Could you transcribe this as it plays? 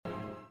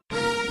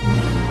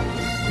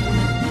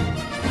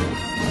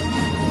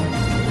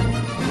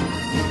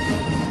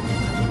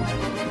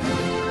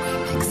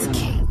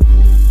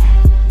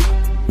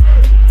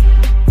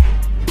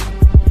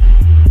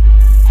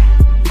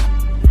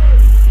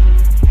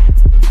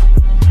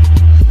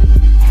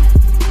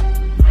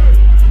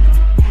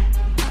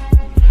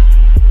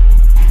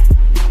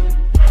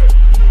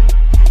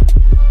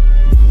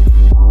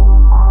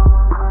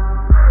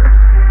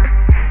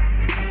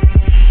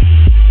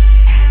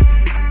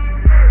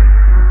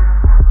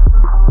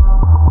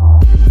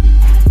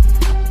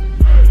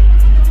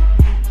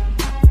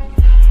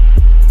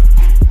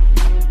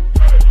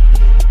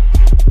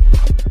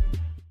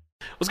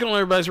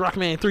everybody's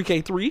Rockman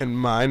 3K3. And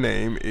my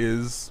name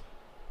is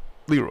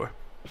Leroy.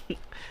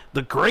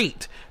 The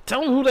Great.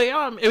 Tell them who they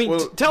are. I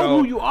mean, tell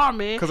them who you are,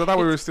 man. Because I thought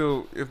we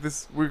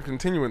were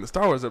continuing the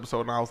Star Wars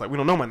episode, and I was like, we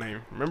don't know my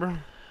name, remember?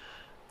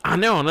 I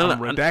know. I'm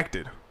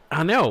redacted.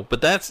 I know,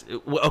 but that's...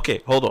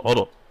 Okay, hold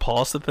on.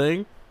 Pause the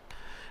thing.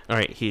 All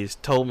right, he's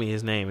told me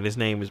his name, and his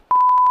name is...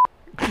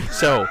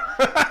 So,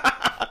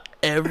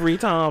 every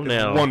time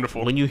now,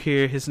 wonderful. When you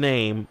hear his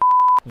name,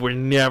 we're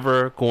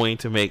never going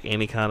to make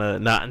any kind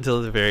of... Not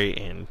until the very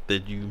end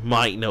that you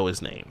might know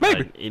his name.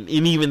 Maybe. Like, and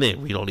even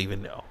then, we don't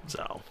even know.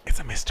 So it's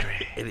a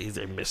mystery. It is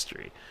a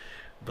mystery.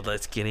 But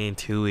let's get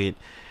into it.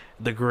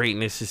 The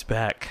greatness is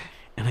back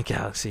in a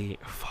galaxy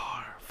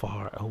far,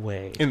 far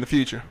away. In the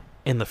future.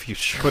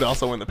 But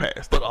also in the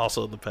past.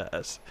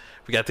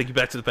 We gotta take you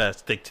back to the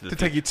past. Take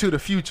you to the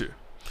future.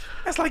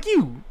 That's like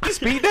you.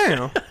 Speed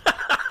down.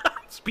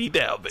 Speed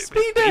down, baby.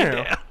 Speed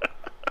down.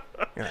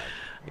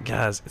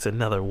 Guys, it's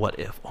another What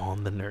If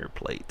on the Nerd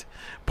Plate.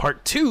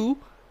 Part 2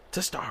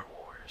 to Star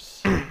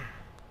Wars. You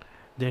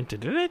gotta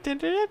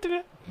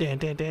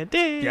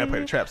play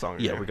the trap song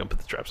again. Yeah, we're gonna put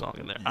the trap song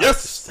in there.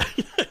 Yes!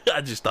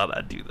 I just thought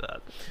I'd do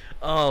that.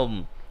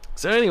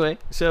 So anyway,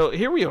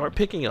 here we are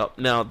picking up.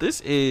 Now, this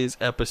is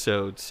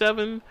episode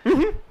 7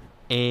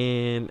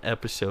 and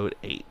episode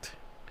 8.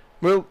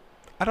 Well,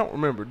 I don't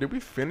remember. Did we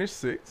finish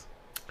 6?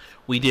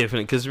 We did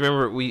finish, because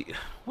remember,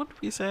 what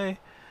did we say?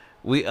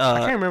 I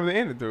can't remember the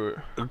ending to it.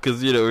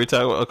 Because, we were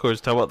talking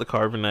about the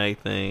carbonite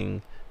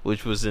thing,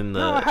 which was in the...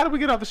 No, how did we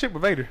get off the ship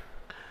with Vader?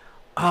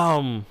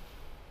 God,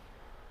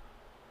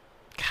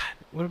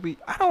 what did we...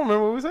 I don't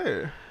remember what we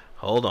said.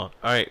 Hold on.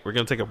 All right, we're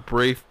going to take a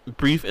brief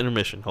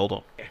intermission. Hold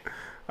on.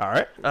 All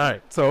right.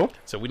 So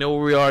we know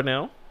where we are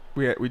now.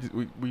 We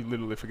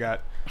literally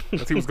forgot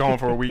because he was gone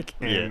for a week,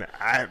 and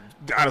I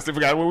honestly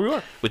forgot where we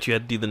were. But you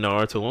had to do the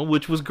Naruto one,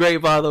 which was great,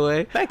 by the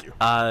way. Thank you.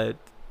 I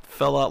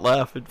fell out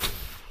laughing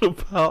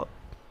about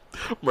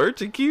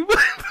Merchant Cuba.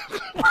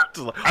 Fuck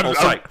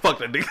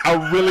that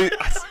nigga.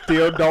 I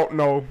still don't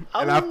know,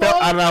 and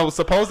I was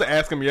supposed to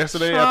ask him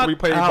yesterday after we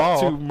played ball.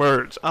 To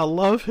Merch, I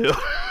love him.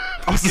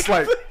 I was just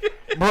like,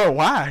 bro,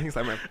 why? He's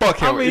like, man, fuck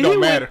him. It don't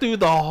matter. Went through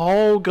the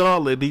whole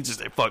gauntlet. He just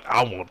said, fuck,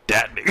 I want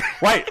that nigga.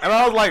 Right. And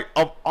I was like,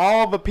 of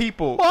all the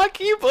people,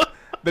 Cuba,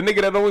 the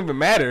nigga that don't even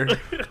matter,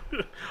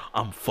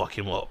 I'm fuck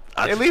him up.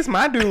 At least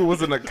my dude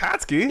was an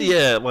Akatsuki.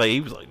 Yeah, like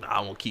he was like, nah,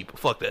 I won't keep it.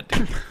 Fuck that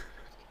dude.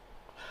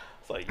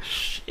 It's like,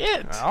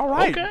 shit. All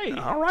right. Okay.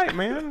 All right,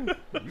 man.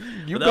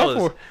 You go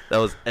for it. That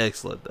was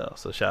excellent, though.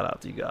 So shout out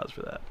to you guys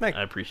for that.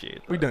 I appreciate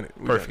it. We done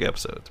it. Perfect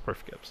episodes.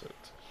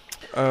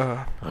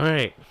 All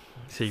right.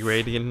 So you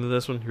ready to get into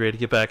this one? You ready to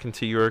get back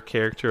into your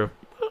character of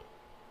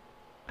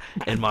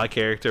and my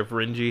character of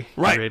Renji?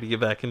 Right. You ready to get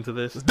back into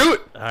this? Let's do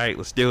it. All right,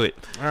 let's do it.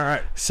 All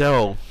right.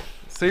 So,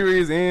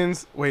 series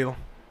ends. Wait,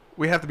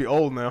 we have to be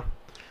old now.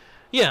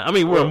 Yeah, I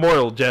mean, we're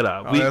immortal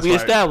Jedi. We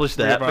established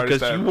that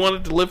because you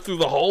wanted to live through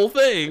the whole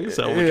thing,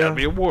 so we gotta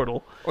be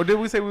immortal. Or did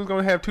we say we was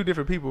going to have 2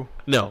 different people?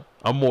 No,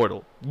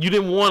 immortal. You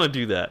didn't want to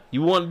do that.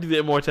 You wanted to do the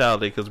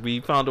immortality because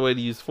we found a way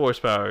to use force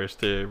powers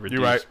to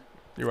reduce.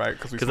 You're right.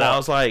 Because I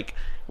was like,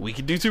 we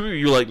can do 2 people.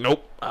 You're like,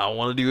 nope, I don't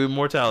want to do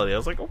immortality. I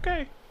was like,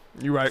 okay.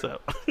 You're right.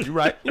 So. You're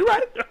right.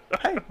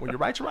 Hey, when you're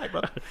right,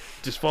 brother.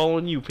 Just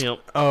following you,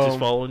 pimp. Just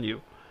following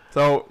you.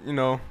 So,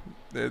 the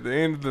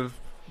end of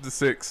the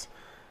 6,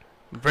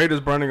 Vader's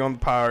burning on the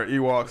pyre.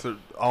 Ewoks are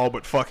all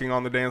but fucking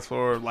on the dance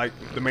floor like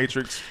the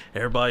Matrix.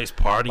 Everybody's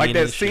partying. Like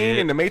that scene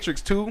in the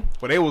Matrix 2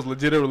 where they was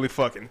legitimately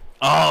fucking.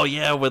 Oh,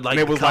 yeah, with like and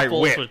it was like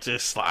wet. Were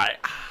just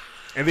like...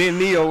 And then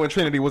Neo and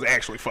Trinity was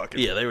actually fucking.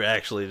 Yeah, they were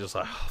actually just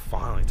like,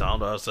 finally, time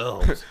to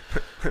ourselves.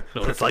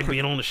 It's like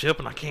being on the ship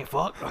and I can't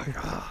fuck. Like,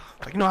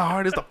 you know how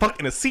hard it is to fuck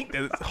in a seat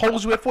that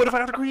holds you at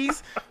 45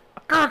 degrees?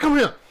 Girl, come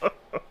here.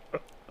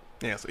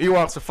 Yeah, so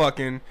Ewoks are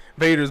fucking.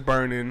 Vader's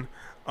burning.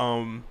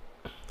 Han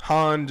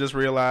just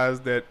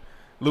realized that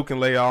Luke and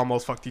Leia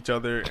almost fucked each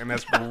other, and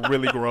that's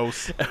really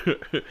gross.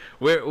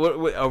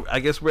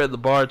 I guess we're at the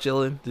bar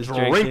chilling, just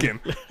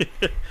drinking.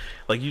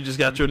 Like you just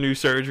got your new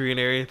surgery and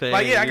everything.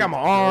 Like, yeah, I got my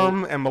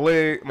arm and my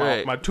leg,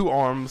 my 2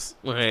 arms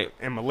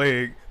and my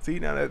leg. See,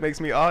 now that makes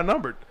me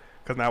odd-numbered,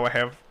 because now I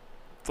have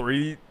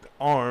 3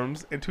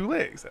 arms and 2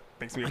 legs. That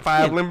makes me a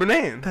 5-limber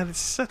man. That is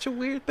such a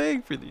weird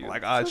thing for you.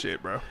 Like odd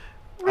shit, bro.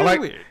 Really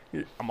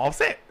weird. I'm all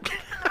set.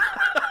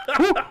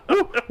 Woo,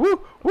 woo,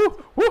 woo,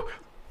 woo, woo.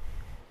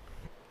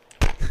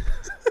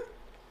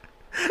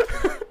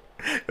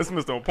 This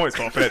Mr. On Point's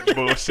fault for that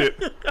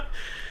bullshit.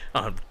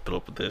 I'll put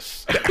up with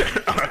this.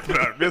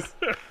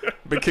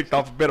 Been kicked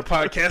off a better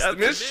podcast than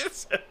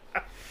this.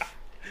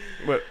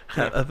 But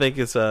I think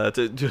it's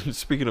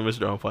speaking of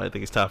Mr. On Point, I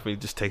think it's time for me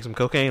to just take some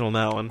cocaine on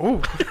that one.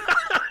 Ooh.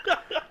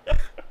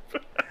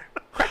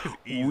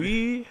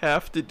 We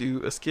have to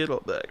do a skit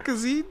on that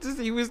because he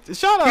was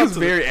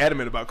very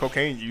adamant about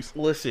cocaine use.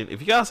 Listen,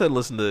 if you guys hadn't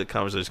listened to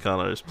Conversation Con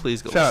Artists,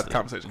 please go listen to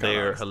Conversation Con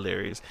Artists. They're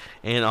hilarious.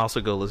 And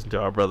also go listen to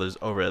our brothers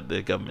over at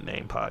the Government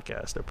Name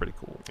Podcast. They're pretty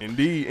cool.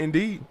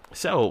 Indeed.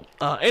 So,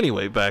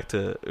 anyway,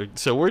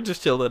 so we're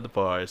just chilling at the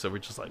bar. So we're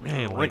just like,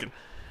 man,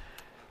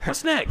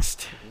 What's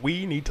next?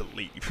 We need to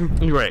leave.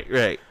 Right.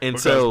 And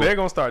Because so they're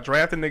going to start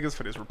drafting niggas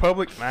for this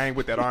republic, and I ain't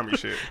with that army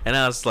shit. And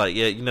I was like,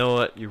 yeah, you know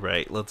what? You're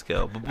right. Let's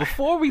go. But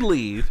before we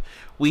leave,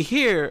 we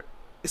hear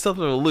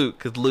something with Luke,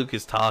 because Luke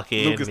is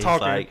talking. Luke is and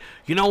talking. He's like,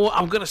 you know what?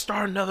 I'm going to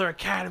start another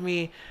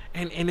academy,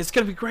 and it's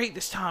going to be great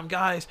this time,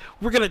 guys.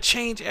 We're going to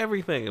change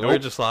everything. And we're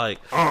just like,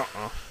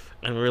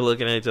 and we're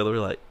looking at each other. We're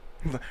like,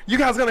 you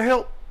guys going to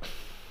help?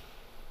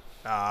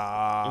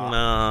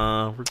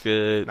 Nah, we're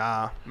good.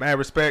 Nah, mad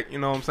respect, you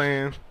know what I'm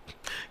saying?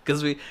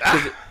 Because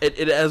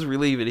as we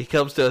leave it, he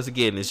comes to us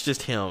again. It's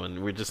just him,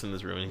 and we're just in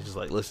this room, and he's just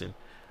like, listen,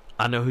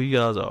 I know who you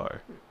guys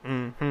are.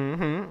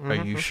 Are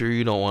you sure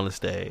you don't want to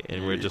stay?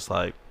 And we're just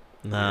like,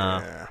 nah.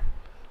 Yeah.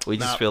 We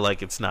just feel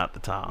like it's not the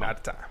time.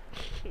 Not the time.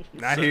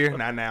 Not here,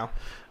 not now.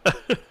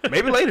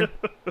 Maybe later.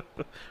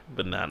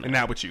 But not now. And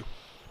not with you.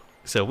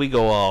 So we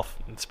go off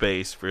in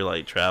space for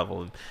like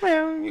travel. And,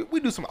 Man,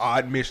 we do some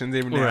odd missions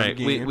every now and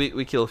again.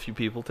 We kill a few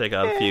people, take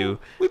out a few.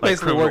 We like,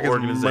 basically work as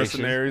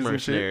organizations, mercenaries and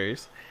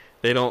shit.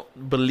 They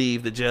don't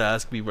believe that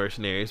Jedi's can be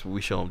mercenaries, but we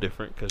show them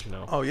different because, you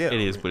know, it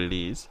is what it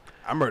is.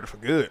 I murder for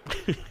good.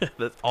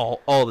 That's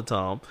all the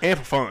time. And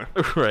for fun.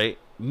 Right.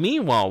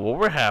 Meanwhile, what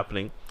we're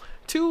happening,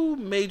 two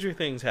major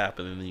things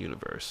happen in the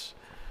universe.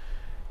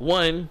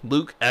 One,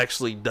 Luke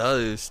actually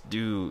does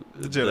do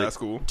the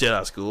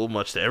Jedi school,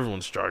 much to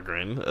everyone's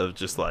chagrin of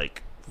just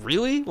like,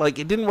 really? Like,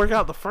 it didn't work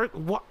out the first...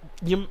 What?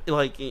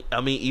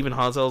 Even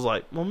Han Solo's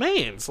like, well,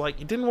 man, it's like,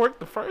 it didn't work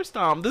the first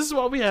time. This is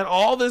why we had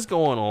all this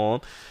going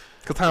on.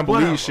 Because time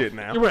believes shit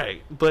now.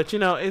 Right. But, you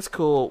know, it's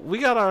cool. We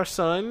got our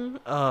son.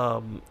 I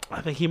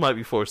think he might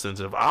be force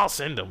sensitive. I'll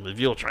send him if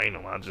you'll train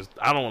him. I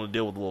don't want to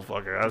deal with the little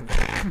fucker.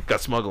 I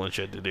got smuggling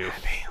shit to do.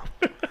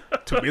 Damn.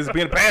 Too busy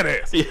being a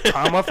badass. Yeah.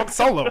 I'm motherfucking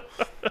Solo.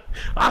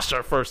 I'll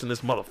start first in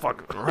this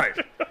motherfucker. Right.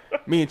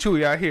 Me and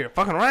Chewie out here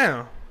fucking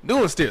around.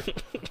 Doing stuff.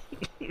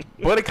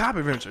 Buddy cop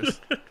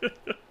adventures.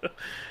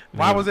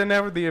 Why was there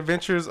never the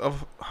adventures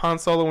of Han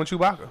Solo and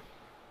Chewbacca?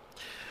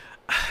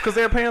 Because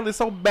they're apparently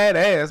so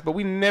badass, but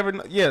we never...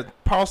 Yeah,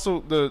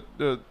 parcel,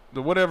 the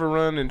whatever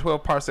run in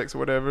 12 parsecs or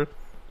whatever.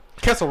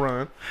 Kessel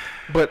run.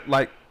 But,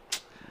 like,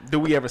 do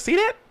we ever see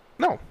that?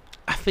 No.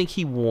 I think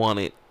he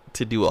wanted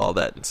to do all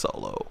that in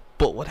Solo.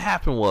 But what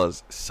happened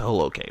was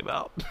Solo came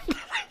out.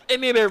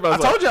 And then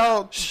everybody told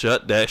y'all...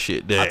 Shut that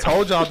shit down. I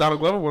told y'all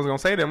Donald Glover wasn't going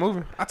to say that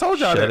movie. I told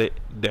y'all Shut that. it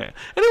down. And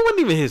it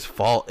wasn't even his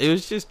fault. It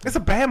was just... It's a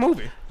bad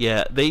movie.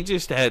 Yeah, they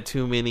just had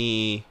too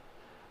many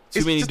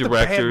just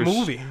directors. A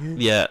bad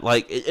movie. Yeah,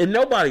 like... And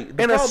nobody...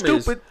 The and a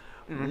problem stupid...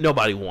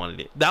 Nobody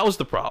wanted it. That was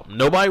the problem.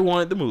 Nobody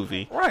wanted the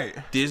movie. Right.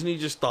 Disney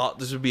just thought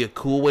this would be a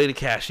cool way to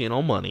cash in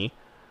on money.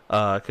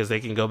 Because they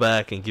can go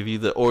back and give you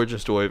the origin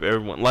story of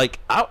everyone.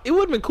 Like, it would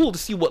have been cool to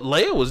see what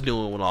Leia was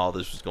doing when all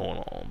this was going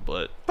on,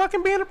 but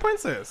fucking being a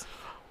princess.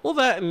 Well,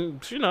 that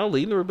and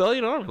leading the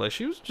rebellion army. Like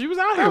she was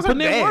out here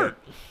putting in work.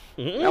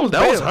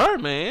 That was her,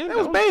 man. That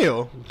was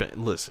Bail.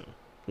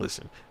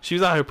 Listen. She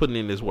was out here putting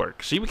in this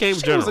work. She became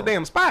She general. was a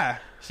damn spy.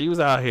 She was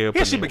out here.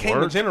 Yeah, she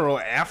became a general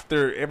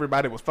after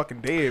everybody was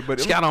fucking dead.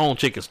 But she got her own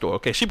chicken store.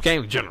 Okay, she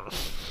became a general.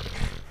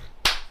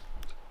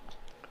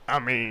 I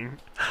mean,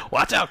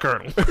 watch out,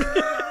 Colonel.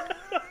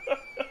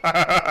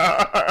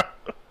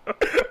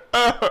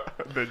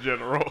 The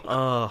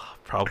general.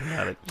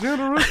 Problematic.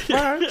 General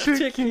fried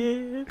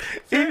chicken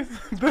is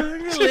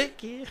the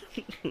chicken.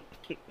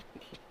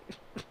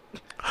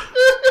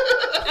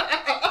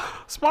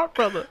 Smart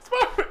brother.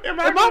 Am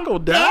I gonna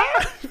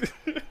die?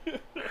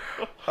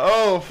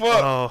 Oh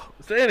fuck. Oh,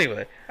 so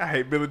anyway, I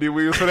hate Billy D.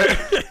 Williams for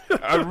that.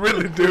 I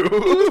really do. He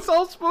was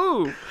so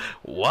smooth.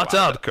 Watch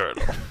out,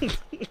 Colonel.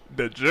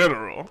 The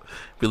general.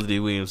 Billy D.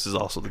 Williams is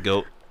also the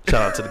GOAT.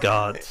 Shout out to the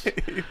gods.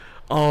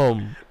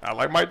 I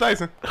like Mike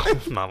Tyson.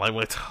 Not like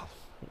Mike Tyson.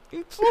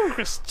 It's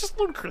ludicrous. Just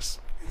ludicrous.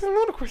 It's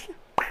ludicrous.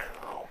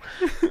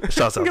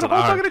 Shouts out to the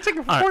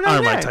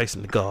Iron Mike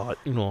Tyson, the god.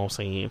 You know what I'm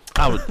saying?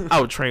 I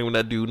would train with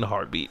that dude in a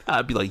heartbeat.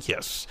 I'd be like,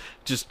 yes,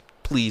 just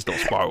please don't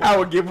spar with me. I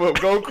would give up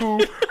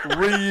Goku,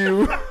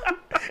 Ryu,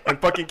 and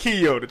fucking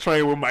Kyo to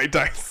train with Mike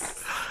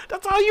Tyson.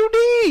 That's all you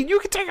need. You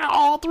can take out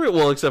all three.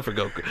 Well, except for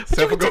Goku.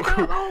 Except for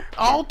Goku.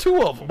 All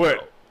two of them. But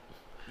bro.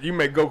 You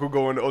make Goku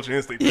go into Ultra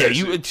Instinct. Yeah,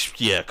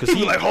 because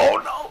he's like,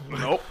 oh no,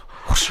 nope.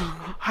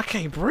 I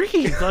can't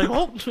breathe. Like,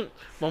 oh,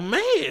 my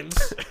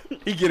man's.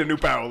 He get a new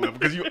power level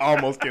because you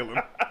almost kill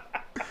him.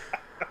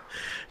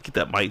 Get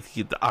that mic.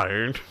 Get the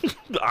iron.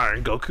 The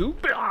iron Goku.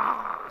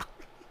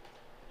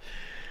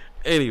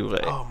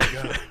 Anyway. Oh my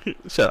god.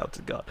 Shout out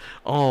to God.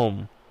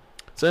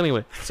 So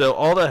anyway, so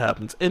all that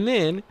happens, and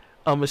then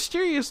a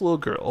mysterious little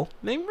girl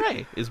named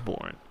Rey is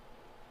born.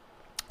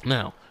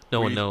 Now, no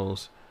one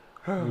knows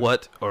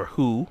what or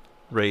who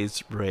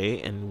raised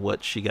Rey and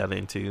what she got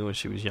into when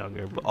she was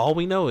younger, but all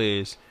we know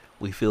is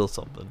we feel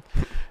something.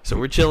 So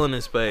we're chilling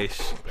in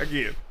space.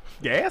 Again,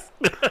 gas?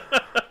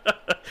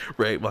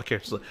 Rey, my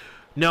character's like,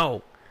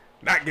 no,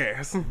 not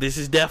gas. This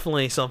is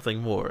definitely something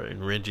more.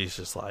 And Renji's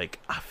just like,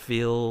 I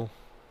feel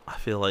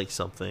like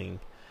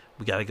something.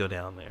 We got to go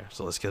down there.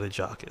 So let's go to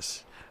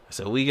Jockus.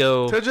 So we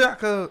go. To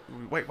Jakku.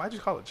 Wait, why'd you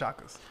call it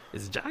Jakkus?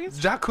 Is it Jakku? It's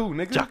Jakku,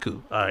 nigga.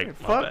 Jakku. All right, Hey,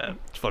 my fuck. bad.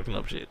 It's fucking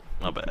up shit.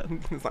 My bad.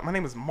 It's like, my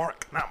name is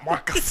Mark, not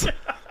Marcus.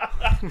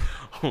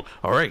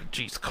 All right,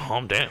 jeez,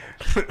 calm down.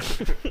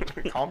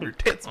 Calm your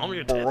tits, Calm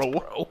your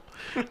bro.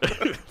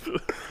 tits,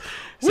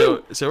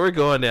 bro. So we're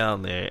going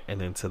down there,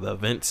 and then to the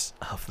events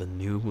of the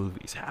new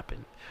movies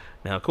happen.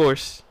 Now, of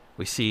course,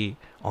 we see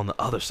on the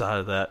other side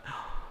of that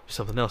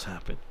something else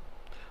happen.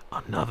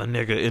 Another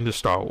nigga into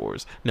Star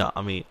Wars. No,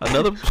 I mean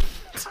another.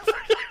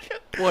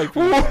 Like,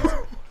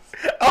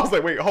 I was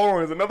like, wait, hold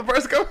on, is another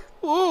person coming?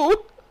 ooh.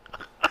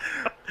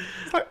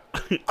 It's like,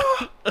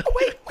 oh,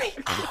 wait,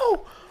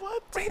 oh,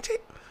 what? Reggie,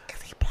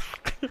 is he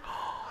black?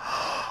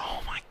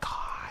 Oh my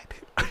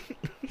god.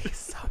 He's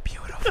so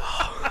beautiful.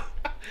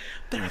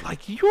 They're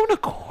like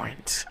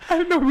unicorns. I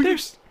didn't know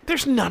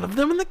There's none of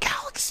them in the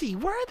galaxy.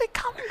 Where are they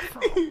coming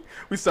from?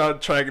 we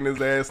started tracking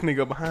his ass, sneak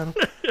up behind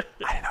him.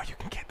 I didn't know you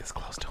can get this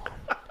close to him.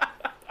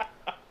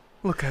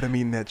 Look at him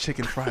eating that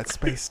chicken fried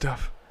space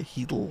stuff.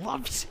 He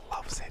loves it.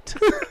 Loves it.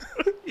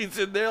 He's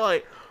in there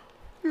like,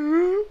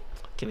 can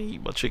I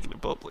eat my chicken in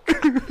public?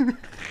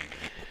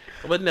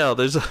 But no,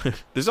 there's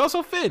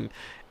also Finn.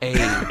 I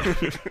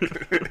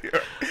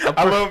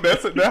love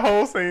that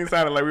whole scene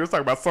sounded like we was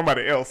talking about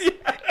somebody else.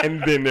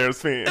 And then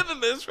there's Finn. And then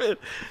there's Finn.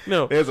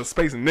 No. There's a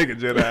space nigga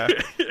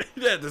Jedi.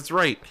 Yeah, that's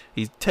right.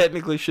 He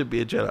technically should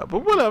be a Jedi,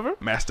 but whatever.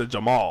 Master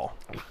Jamal.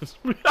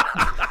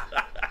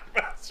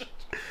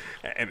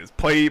 And it's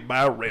played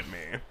by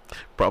Redman.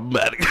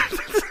 Problematic.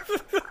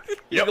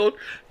 You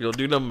gonna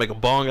do nothing, make a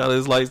bong out of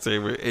his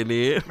lightsaber, and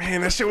then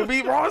Man, that shit would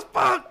be raw as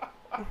fuck.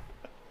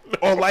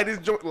 Or light his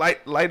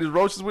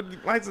roaches with the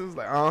lights. It's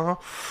like,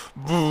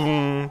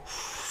 boom.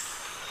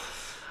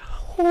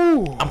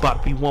 Ooh. I'm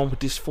about to be one with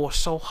this force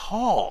so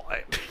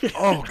hard.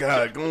 Oh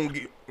God, go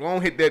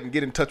on hit that and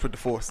get in touch with the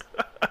Force.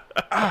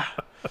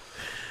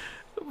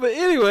 But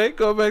anyway,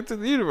 going back to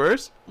the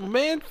universe, my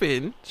man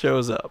Finn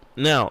shows up.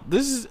 Now,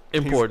 this is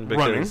important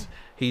because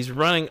he's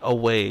running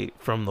away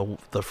from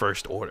the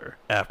First Order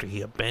after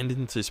he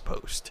abandons his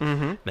post.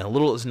 Mm-hmm. Now,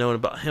 little is known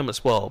about him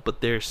as well,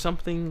 but there's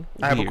something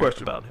I have a weird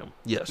question about him.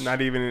 Yes.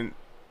 Not even in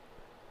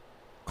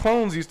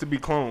clones used to be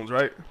clones,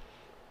 right?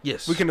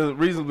 Yes. We can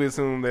reasonably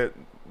assume that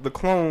the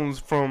clones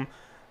from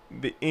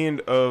the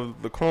end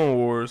of the Clone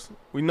Wars,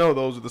 we know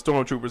those are the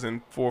stormtroopers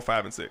in 4,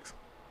 5, and 6.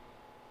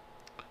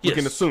 We Yes.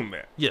 can assume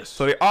that. Yes.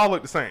 So they all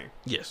look the same.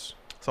 Yes.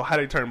 So how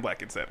they turn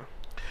black in 7?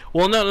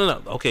 Well,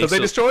 no. Okay, So they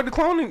destroyed the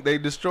cloning. They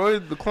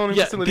destroyed the cloning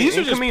yeah, facility these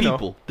in are just Camino.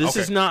 people. This Okay.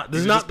 is not. This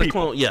These is are not just the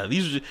people. clone. Yeah,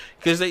 these are just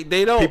because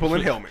they don't People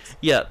in helmets.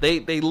 Yeah, they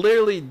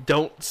literally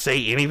don't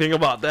say anything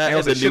about that. They don't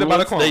in the say shit new about a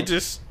ones. clone. They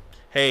just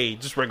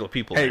just regular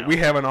people. Hey, now. we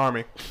have an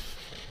army.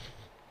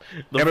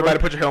 The Everybody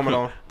fir- put your helmet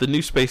on. The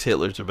new space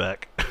Hitlers are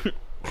back.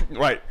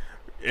 Right.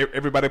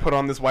 Everybody put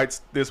on this white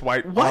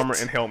What? armor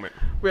and helmet.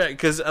 Right,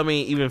 because I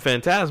mean, even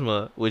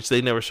Phantasma, which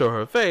they never show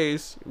her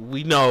face,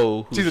 we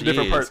know who She's a she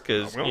different is person.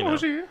 because We don't know who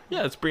she is.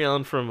 yeah, it's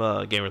Brienne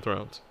from Game of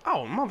Thrones.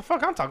 Oh,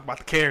 motherfucker! I'm talking about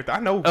the character. I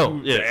know Oh,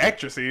 who yeah. the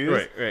actress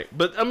is. Right.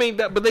 But I mean,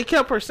 but they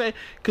kept her saying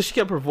because she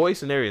kept her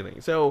voice and everything,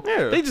 so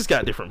Yeah. they just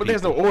got different. But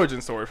there's people. no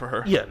origin story for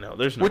her. Yeah, no,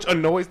 there's no. Which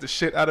annoys the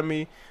shit out of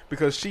me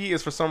because she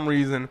is for some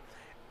reason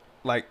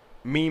like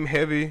meme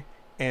heavy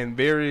and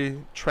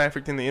very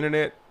trafficked in the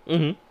internet.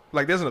 Mm-hmm.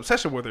 Like there's an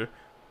obsession with her,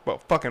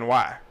 but fucking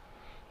why?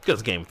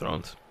 Because Game of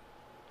Thrones.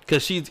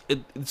 Because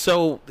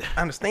so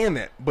I understand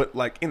that, but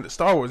like in the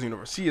Star Wars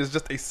universe, she is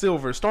just a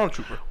silver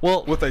stormtrooper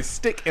well with a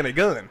stick and a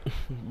gun.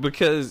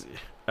 because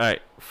all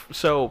right.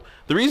 So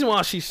the reason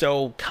why she's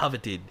so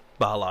coveted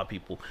by a lot of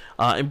people,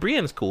 and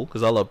Brienne's cool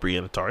because I love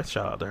Brienne of Tarth.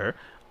 Shout out to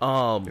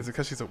her. Is it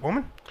because she's a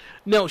woman?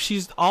 No,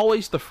 she's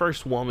always the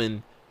first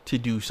woman to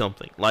do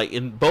something. Like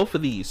in both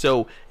of these.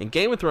 So in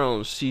Game of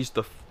Thrones, she's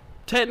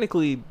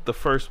technically the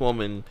first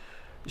woman.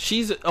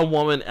 She's a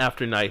woman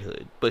after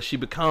knighthood, but she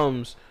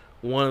becomes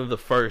one of the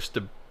first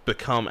to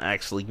become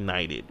actually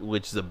knighted,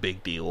 which is a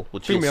big deal.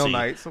 Which Female you'll see.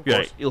 knights, of Right,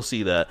 course. you'll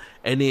see that.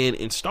 And then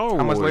in Star Wars,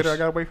 How much later I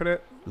gotta wait for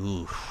that?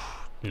 Ooh,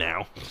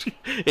 now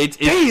it's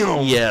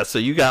Damn! yeah. So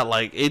you got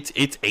like it's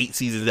 8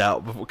 seasons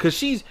out before because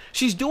she's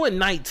doing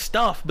knight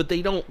stuff, but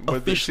they don't But she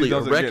officially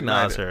doesn't get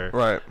recognize her. knighted.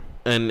 Right.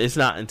 And it's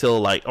not until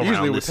like around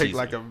Usually it would this take season.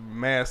 like a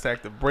mass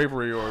act of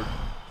bravery or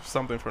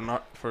something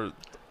for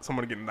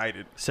someone to get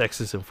knighted.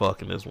 Sexist and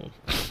fucking this one.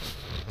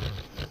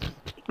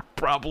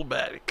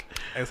 Problematic.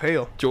 As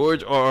hell.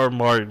 George R.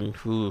 Martin,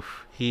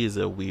 oof, he is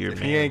a weird If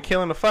man. he ain't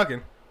killing the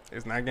fucking,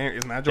 it's not they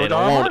George don't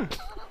R. R. want Martin.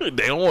 it.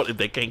 They don't want it.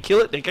 They can't kill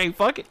it. They can't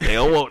fuck it. They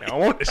don't want I it. don't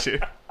want this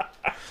shit.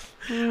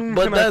 But Can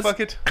I that's fuck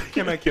it?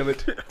 Can I kill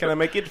it? Can I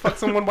make it fuck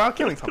someone while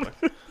killing something?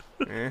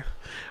 Yeah.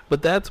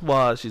 but that's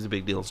why she's a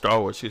big deal in Star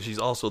Wars because she's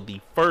also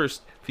the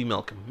first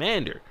female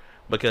commander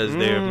because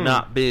there have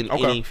not been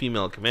Okay. any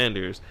female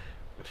commanders.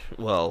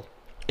 Well,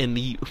 in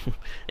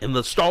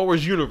the Star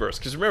Wars universe,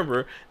 because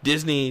remember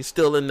Disney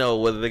still didn't know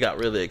whether they got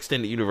rid of the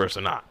extended universe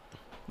or not.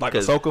 Like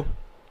Because- Ahsoka.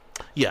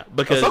 Yeah,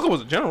 because Ahsoka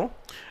was a general.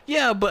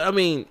 yeah, but I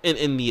mean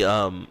in the what In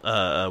am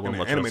I the trying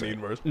to animated say?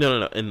 universe.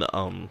 No, in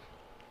the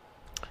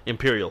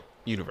Imperial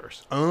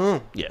universe.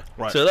 Oh, Yeah.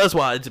 right. So that's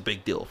why it's a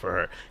big deal for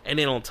her. And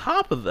then on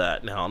top of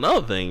that, now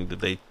another thing that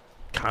they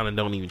kind of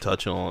don't even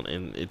touch on,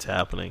 and it's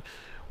happening.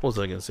 What was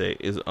I gonna say?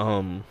 Is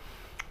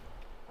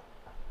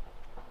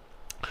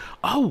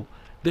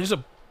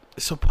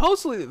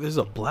supposedly there's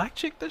a black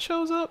chick that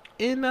shows up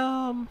in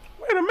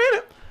Wait a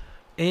minute.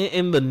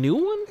 in the new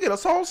one. Get a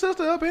soul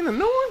sister up in the new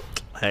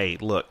one? Hey,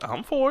 look,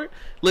 I'm for it.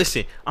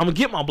 Listen, I'm gonna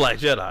get my black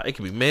Jedi. It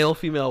can be male,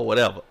 female,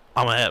 whatever.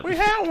 I'm gonna have We it.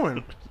 had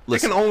one.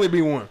 Listen. It can only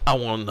be one. I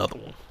want another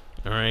one.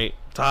 All right,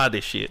 tired of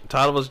this shit.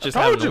 Tired of us just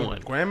I told having you,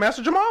 one.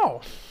 Grandmaster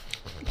Jamal,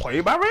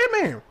 played by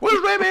Redman. What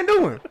is Redman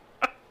doing?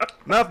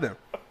 Nothing.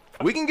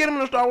 We can get him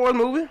in a Star Wars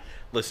movie.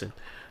 Listen,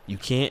 you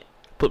can't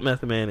put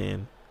Method Man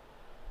in.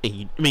 And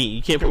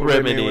you can't put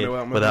Redman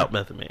in without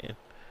Method Man.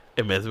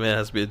 And Method Man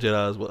has to be a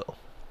Jedi as well.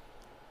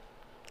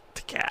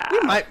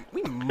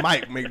 We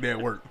might make that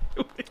work.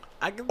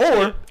 I can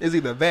Or it's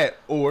either that,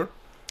 or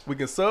we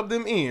can sub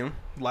them in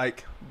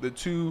like the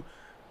two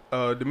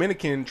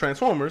Dominican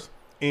Transformers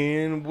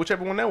in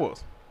whichever one that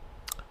was.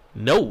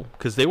 no,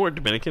 because they weren't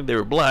Dominican. They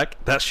were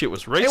black. That shit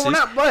was racist. They were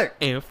not black.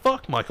 And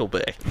fuck Michael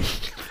Bay.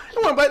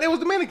 They weren't black. They was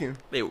Dominican.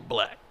 They were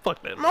black.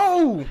 Fuck that.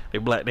 No, They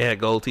black. They had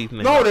gold teeth.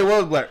 And no, they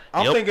was black.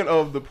 I'm Yep. thinking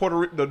of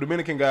the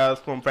Dominican guys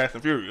from Fast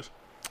and Furious.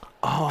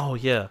 Oh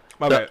yeah,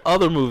 My the bad.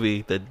 other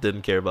movie that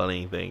didn't care about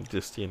anything.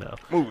 Just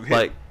Movie hit.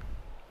 like.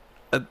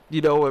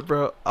 You know what,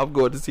 bro? I'm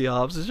going to see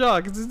Hobbs and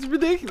Shaw because it's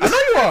ridiculous.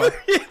 I know you are.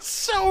 It's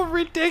so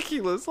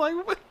ridiculous. Like,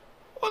 what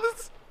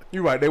is?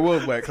 You're right. They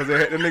was black because the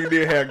nigga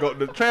did have gold.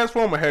 The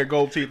Transformer had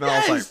gold teeth, and I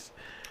was like, Yes.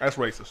 that's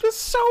racist. It's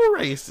so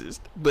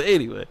racist. But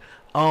anyway,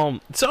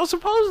 so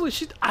supposedly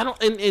I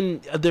don't,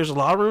 and there's a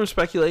lot of rumors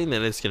speculating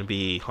that it's gonna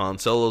be Han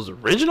Solo's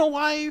original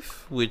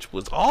wife, which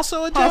was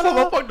also a Han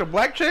Solo Jedi. fucked the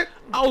black chick.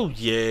 Oh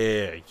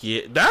yeah,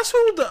 that's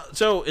who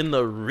so in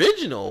the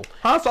original,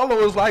 Han Solo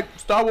is like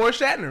Star Wars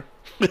Shatner.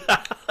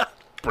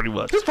 pretty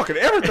much Just fucking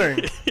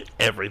everything.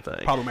 everything.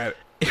 Problematic.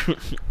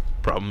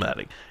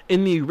 Problematic.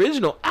 In the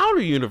original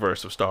outer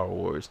universe of Star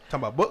Wars, Talking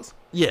about books.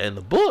 yeah, in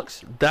the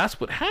books, that's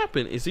what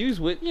happened. Is he was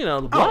with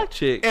the black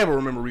chick. Ever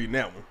remember reading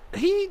that one?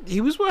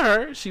 He was with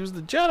her. She was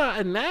the Jedi,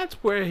 and that's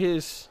where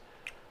his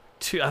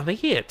I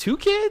think he had 2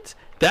 kids.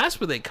 That's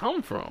where they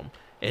come from,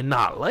 and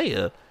not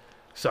Leia.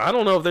 So I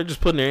don't know if they're just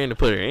putting her in to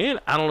put her in.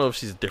 I don't know if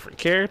she's a different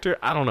character.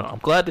 I don't know. I'm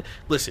glad to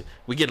listen.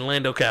 We get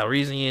Lando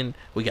Calrissian.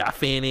 We got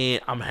Finn in.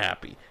 I'm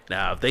happy.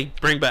 Now if they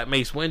bring back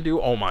Mace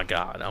Windu, oh my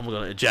god, I'm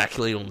gonna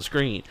ejaculate on the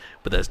screen.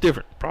 But that's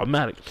different.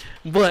 Problematic.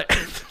 But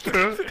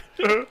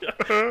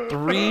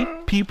 3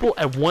 people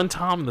at one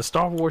time in the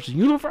Star Wars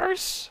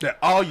universe. That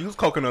all use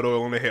coconut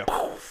oil on their hair.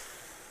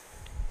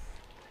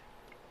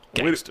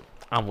 Gangster.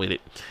 I'm with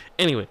it.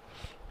 Anyway.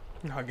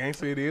 You know how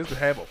gangster it is to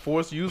have a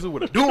Force user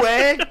with a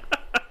do-rag?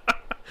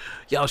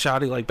 Y'all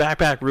shouting like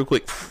backpack real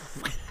quick.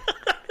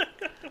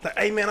 Like,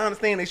 hey man, I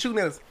understand they shooting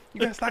at us. You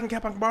got a stocking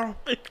cap I can borrow?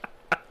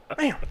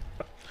 Damn.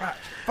 Right.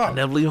 Fuck.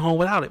 Never leave home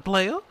without it,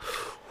 player.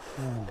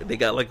 They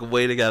got like a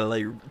way they gotta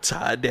like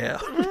tie it down,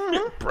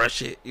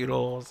 brush it. You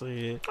know what I'm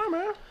saying? Hey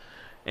man.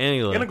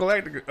 Anyway,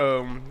 Intergalactic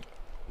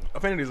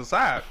affinities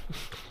aside,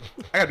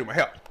 I gotta do my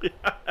hair.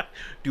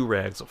 do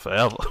rags are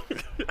forever.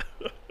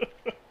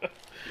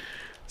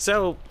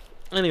 So,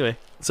 anyway,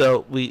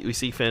 we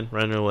see Finn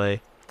running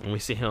away, and we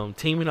see him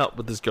teaming up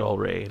with this girl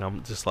Rey, and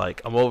I'm just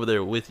like, I'm over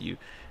there with you,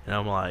 and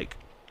I'm like,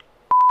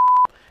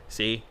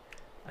 see,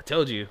 I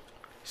told you,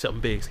 something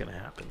big's gonna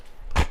happen.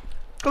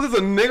 Cause there's a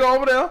nigga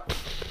over there,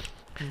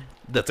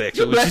 That's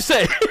actually what you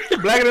say.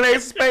 blacker than Ace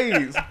of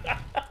Spades,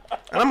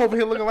 and I'm over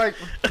here looking like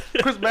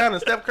Chris Brown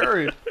and Steph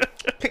Curry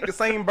kicked the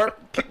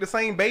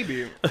same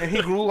baby, and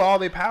he grew all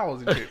their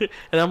powers and shit.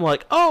 And I'm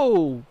like,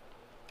 oh,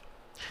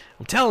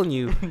 I'm telling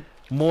you,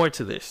 more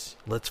to this.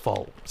 Let's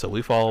follow. So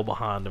we follow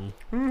behind them.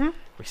 Mm-hmm.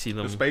 We see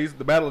them.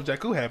 The Battle of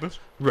Jakku happens.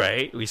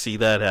 Right. We see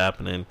that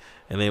happening,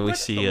 and then we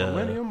see. The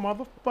Millennium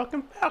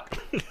motherfucking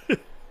Falcon.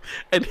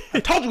 And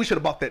I told you we should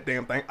have bought that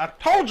damn thing. I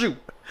told you.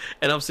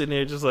 I'm sitting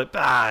there just like,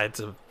 it's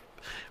a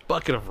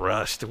bucket of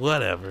rust,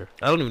 whatever.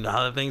 I don't even know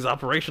how that thing's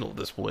operational at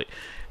this point.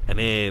 And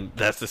then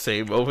that's the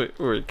same moment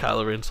where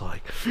Kylo Ren's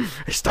like,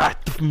 "Is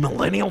that the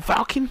Millennium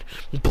Falcon?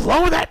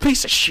 Blow that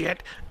piece of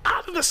shit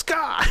out of the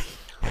sky."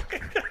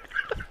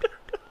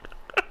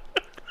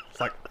 It's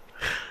like,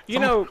 You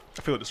know,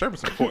 I feel a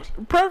disturbance, of course.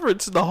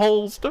 preference the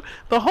whole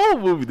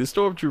movie. The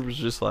stormtroopers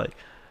just like,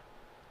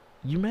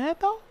 "You mad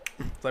though?"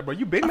 It's like, bro,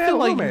 you big I mad feel or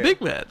like little you mad?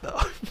 big mad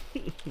though.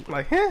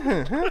 Like,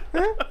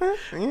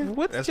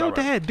 What did That's your all right.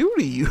 dad do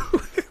to you?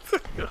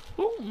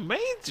 Who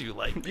made you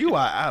like? You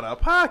are out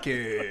of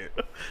pocket.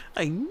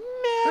 I I've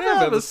never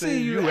never seen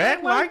seen you you act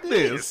act like like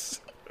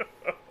this.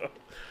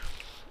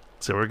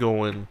 So we're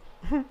going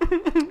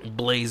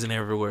blazing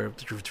everywhere.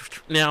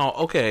 Now,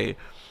 okay,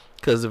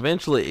 because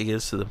eventually it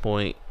gets to the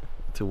point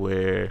to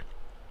where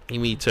he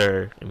meets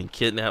her and he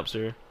kidnaps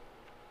her,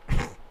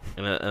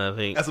 and I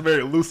think That's a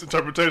very loose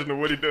interpretation of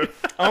what he did.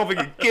 I don't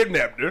think he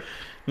kidnapped her.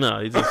 no,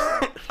 he just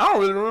I don't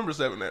really remember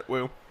Seven that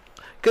well.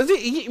 because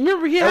he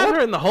remember he had her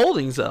in the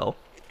holding cell.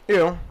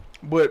 Yeah,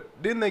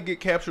 but didn't they get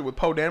captured with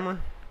Poe Dameron?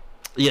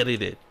 Yeah, they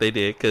did. They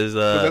did because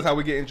 'Cause that's how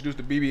we get introduced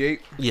to BB-8.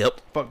 yep.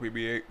 Fuck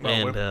BB-8.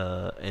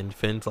 No, And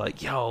Finn's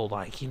like, yo,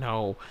 like,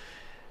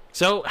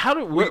 so how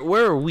do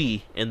where are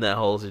we in that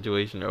whole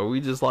situation? Are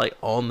we just like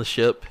on the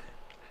ship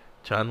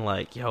trying to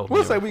like, yo,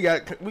 we'll say we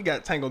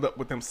got tangled up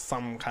with them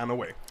some kind of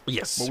way,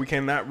 yes, but we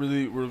cannot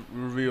really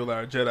reveal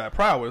our Jedi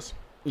prowess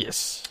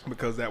yes,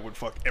 because that would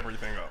fuck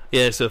everything up.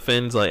 yeah. So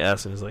Finn's like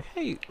asking, he's like,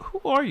 hey,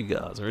 who are you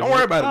guys? Don't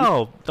worry about it.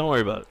 Oh, don't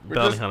worry about it. We're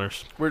Bounty just-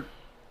 hunters, We're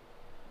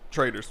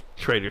traders.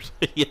 traders.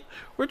 Yeah,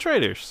 we're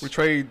traders. We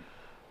trade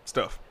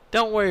stuff.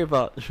 Don't worry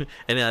about.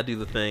 And then I do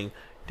the thing.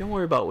 Don't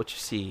worry about what you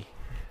see.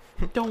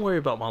 Don't worry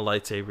about my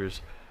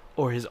lightsabers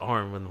or his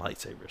arm and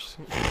lightsabers.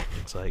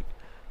 It's like,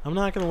 I'm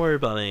not gonna worry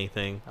about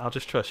anything. I'll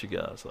just trust you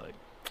guys. Like,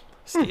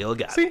 still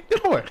got it. See,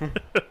 good boy.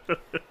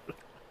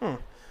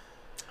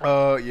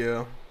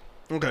 Yeah.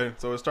 Okay,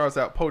 so it starts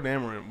out. Poe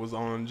Dameron was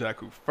on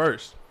Jakku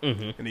first,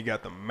 Mm-hmm. and he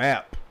got the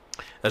map.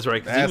 That's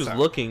right. Because he That's was how-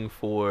 looking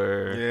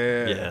for.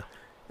 Yeah.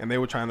 And they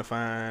were trying to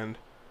find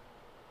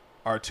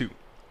R2,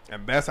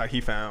 and that's how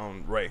he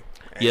found Rey.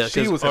 And Yeah,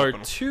 she because was helping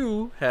him.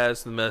 R2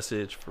 has the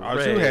message for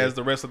R2 Rey. has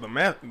the rest of the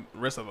map.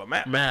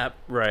 map,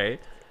 right?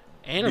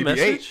 And a BB-8.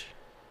 message.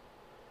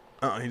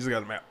 He just got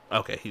the map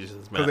Okay, he just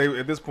has map. because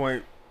at this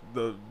point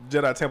the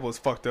Jedi Temple is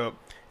fucked up,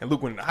 and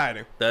Luke went into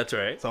hiding. That's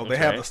right. So That's they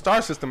have right. the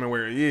star system and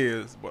where he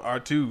is, but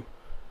R2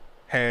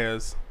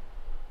 has.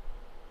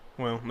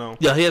 Well, no.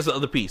 Yeah, he has the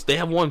other piece. They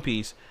have one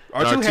piece.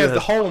 and R2 has the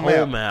whole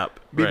map.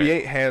 Right.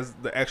 BB-8 has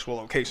the actual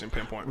location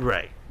pinpoint.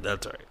 Right.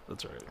 That's right.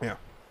 That's right.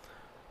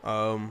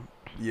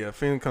 Yeah.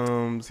 Finn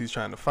comes. He's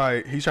trying to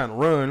fight. He's trying to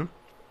run.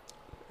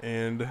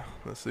 And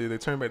let's see. They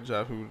turn back to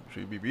Jakku.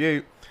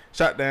 BB-8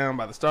 shot down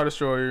by the Star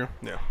Destroyer.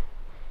 Yeah.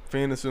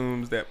 Finn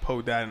assumes that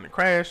Poe died in the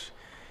crash.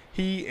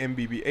 He and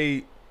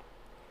BB-8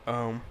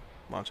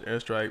 launch an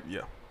airstrike.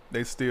 Yeah.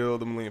 They steal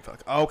the Millennium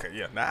Falcon. Oh, okay.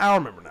 Yeah. Now I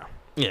remember now.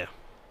 Yeah.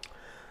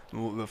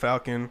 The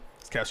Falcon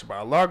is captured by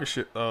a larger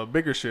ship,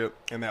 bigger ship,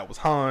 and that was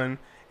Han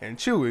and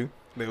Chewie.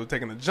 They were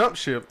taking the jump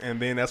ship, and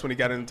then that's when he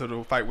got into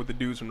the fight with the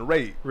dudes from the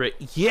raid. Right.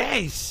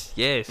 Yes.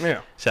 Yes.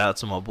 Yeah. Shout out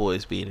to my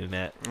boys being in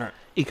that. All right.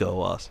 Eco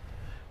was.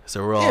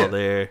 So we're all Yeah.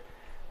 there.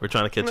 We're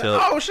trying to catch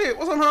up. Oh shit!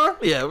 What's up, Han?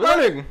 Yeah. We're My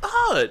like, nigga.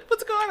 Hud,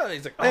 what's going on?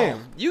 He's like, oh,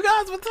 Damn. you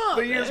guys, what's up?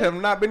 The years man?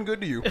 have not been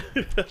good to you.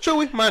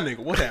 Chewie, my nigga,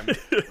 what's happening?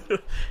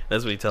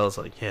 That's what he tells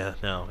us. Like, yeah,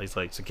 no. He's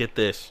like, so get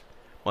this.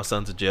 My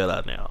son's a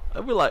Jedi now.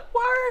 And we're like,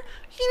 what?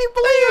 He didn't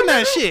believe in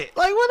that shit.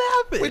 Like, what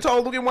happened? We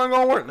told Luke it wasn't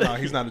gonna work. No,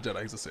 he's not a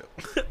Jedi. He's a Sith.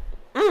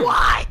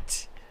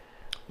 What?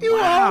 You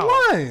Wow.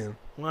 are lying.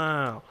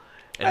 Wow.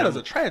 And That I'm, is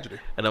a tragedy.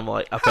 and I'm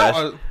like,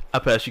 How I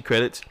pass you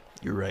credits.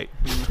 You're right.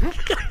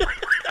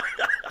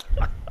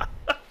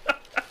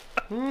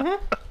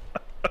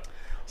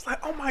 It's like,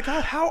 oh my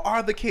god, how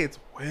are the kids?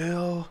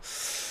 Well,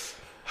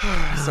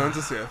 sons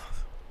of Sith.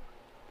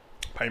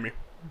 Pay me.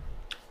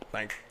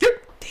 Thank you.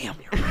 Damn,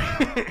 you're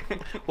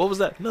right. What was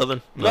that?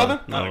 Nothing. Nothing?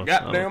 Not a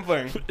goddamn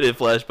thing. It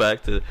flashed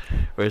back to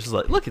where it's just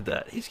like, look at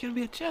that. He's gonna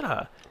be a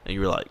Jedi, and you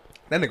were like,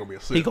 That nigga gonna be a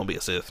Sith. he's gonna be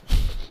a Sith.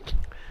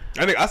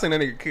 I seen that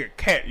nigga kick a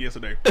cat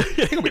yesterday.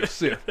 He gonna be a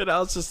Sith. And I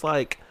was just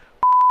like,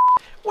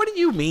 what do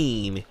you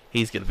mean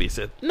he's gonna be a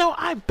Sith? No,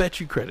 I bet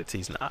you credits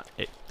he's not.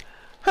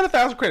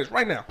 100,000 credits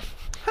right now.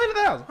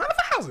 100,000.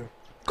 100,000.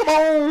 Come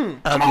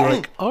on. I'd Come be on.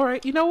 like, all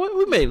right, you know what?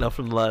 We made enough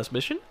from the last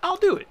mission. I'll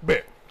do it.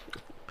 Bet.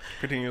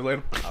 15 years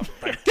later. I'll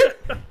thank you.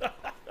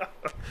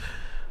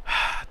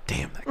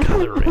 Damn that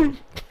color ring.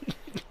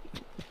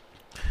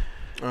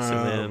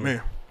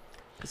 Man.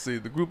 Let's see.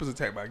 The group is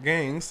attacked by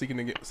gangs seeking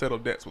to settle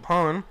debts with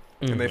Han,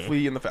 and they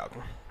flee in the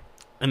Falcon.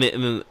 And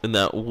then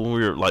that when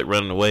we were like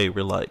running away,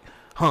 we're like,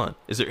 Han,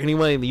 is there any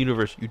way in the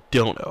universe you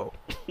don't owe?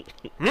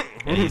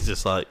 And he's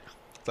just like,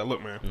 It's like,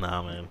 look, man.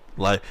 nah, man.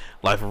 Life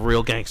of a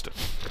real gangster.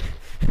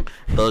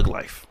 Thug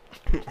life.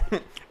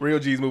 Real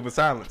G's move in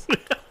silence.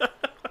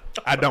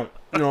 I don't.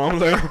 You know what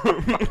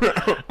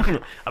I'm saying?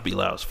 I'll be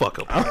loud as fuck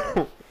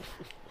up.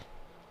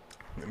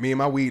 Me and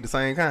my weed the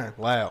same kind.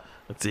 Loud.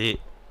 That's it.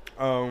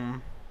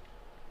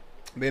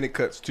 Then it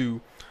cuts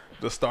to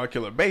the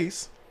Starkiller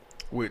base,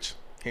 which,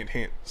 hint,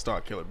 hint,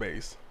 Starkiller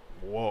base.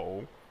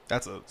 Whoa.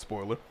 That's a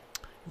spoiler.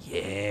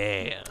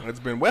 Yeah. It's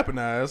been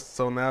weaponized,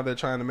 so now they're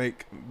trying to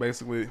make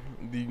basically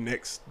the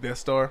next Death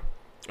Star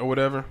or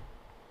whatever.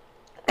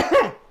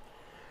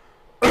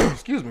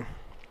 Excuse me.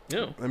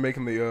 Yeah. They're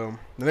making the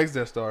next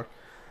Death Star.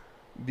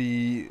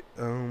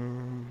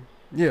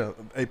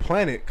 A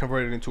planet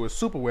converted into a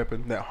super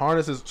weapon that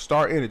harnesses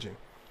star energy.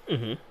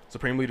 Mm-hmm.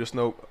 Supreme Leader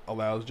Snoke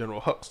allows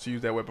General Hux to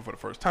use that weapon for the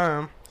first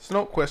time.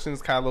 Snoke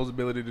questions Kylo's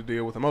ability to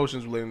deal with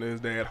emotions relating to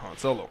his dad, Han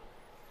Solo,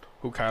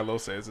 who Kylo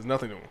says is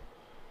nothing to him.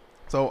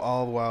 So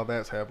all the while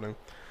that's happening,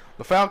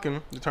 the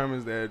Falcon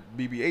determines that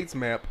BB-8's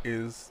map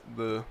is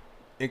the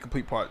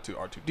incomplete part to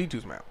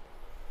R2-D2's map.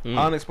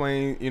 Han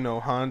explained,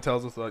 Han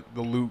tells us like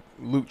the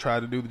Luke tried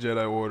to do the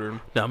Jedi Order.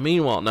 Now,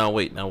 meanwhile,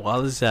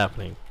 while this is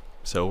happening,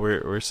 so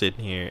we're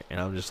sitting here, and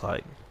I'm just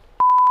like,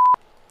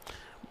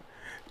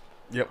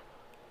 Yep.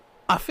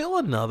 I feel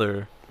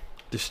another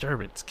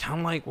disturbance, kind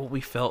of like what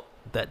we felt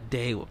that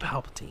day with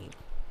Palpatine.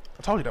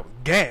 I told you that was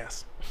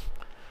gas.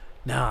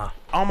 Nah.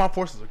 All my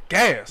forces are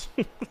gas.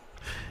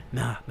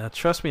 Nah. Now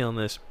trust me on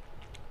this.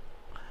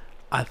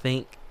 I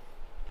think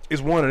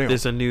It's one of them.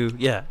 there's a new.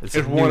 Yeah. It's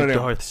a one new of them.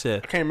 Darth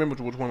Sith. I can't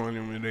remember which one of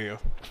them it is.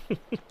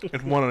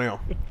 It's one of them.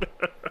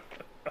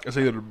 It's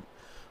either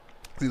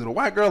the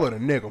white girl or the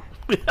nigga.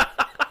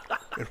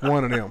 It's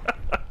one of them.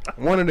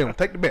 One of them.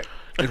 Take the bet.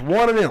 It's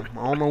one of them.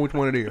 I don't know which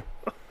one it is.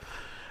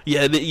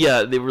 Yeah.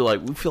 They were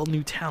like, we feel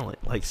new talent.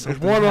 Like It's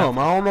something one of happened.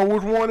 them. I don't know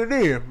which one it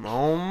is. I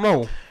don't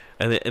know.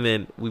 And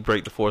then we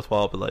break the fourth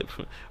wall, but like,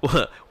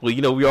 well,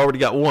 you know, we already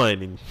got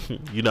one, and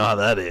you know how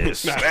that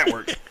is. Nah, that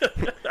works.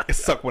 It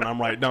sucks when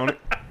I'm right, don't it?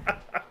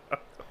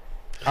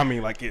 I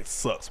mean, like, it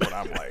sucks when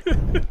I'm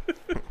like.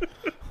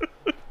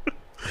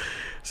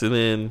 So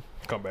then,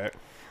 Come back.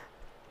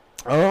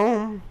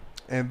 And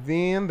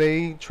then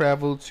they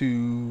travel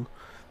to.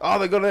 Oh,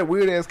 they go to that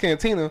weird ass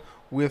cantina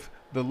with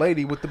the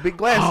lady with the big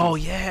glasses. oh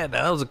yeah,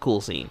 that was a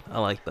cool scene. I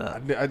like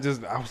that.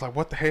 I was like,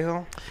 what the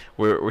hell?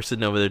 We're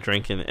sitting over there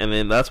drinking, and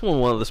then that's when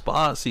one of the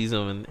spies sees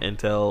him and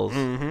tells,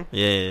 Mm-hmm.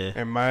 yeah,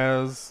 And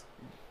Maz,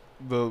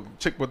 the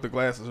chick with the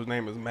glasses, her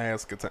name is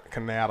Maz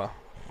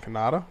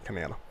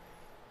Kanata,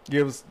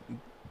 gives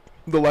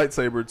the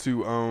lightsaber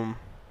to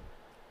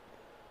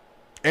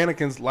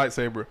Anakin's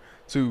lightsaber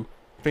to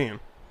Finn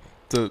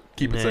to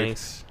keep it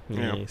safe.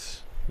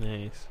 nice.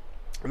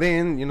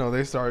 Then,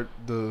 they start,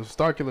 the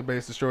Starkiller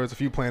base destroys a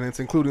few planets,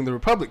 including the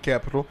Republic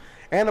capital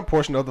and a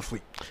portion of the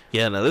fleet.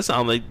 Yeah, now this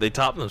time they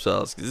top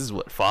themselves. 'Cause this is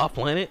what, 5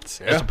 planets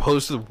Yeah. as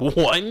opposed to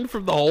 1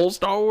 from the whole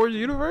Star Wars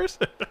universe.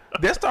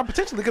 Death Star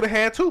potentially could have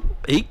had 2.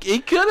 he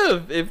could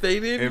have if they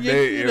didn't.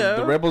 If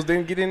the Rebels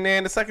didn't get in there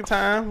in the second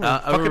time.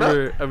 I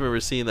remember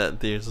seeing that in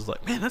theaters. I was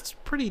like, man, that's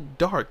pretty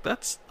dark.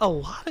 That's a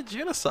lot of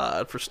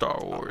genocide for Star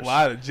Wars. A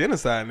lot of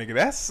genocide, nigga.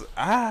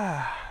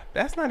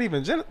 That's not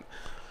even genocide.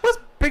 What's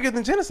bigger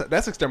than genocide?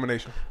 That's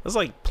extermination. That's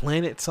like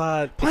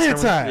planet-side.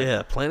 Planet-side.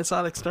 Yeah,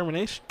 planet-side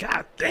extermination.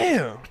 God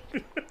Damn.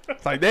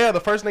 It's like they're the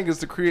first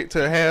niggas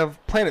to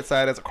have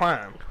planet-side as a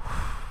crime.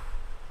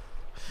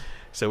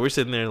 So we're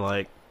sitting there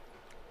like,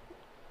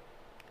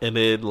 and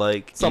then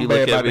like Something you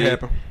look bad at about to me,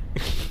 happen.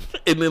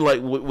 and then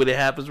like when it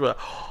happens, we're like,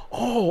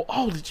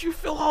 oh, did you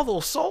feel all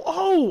those souls?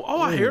 Oh,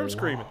 I hear him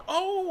screaming.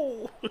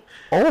 Oh,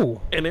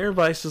 and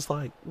everybody's just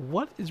like,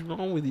 what is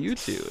wrong with you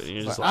two? And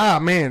you're just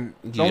like, man,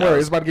 don't Yeah. worry,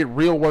 it's about to get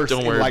real worse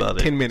don't in worry like about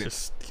 10 it.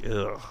 minutes. Just,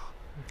 ugh.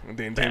 And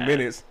then 10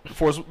 minutes, the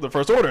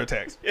first order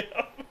attacks.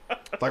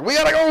 It's like, we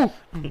gotta go.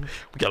 We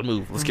gotta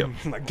move. Let's go.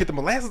 Like, get the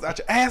molasses out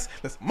your ass.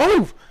 Let's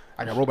move.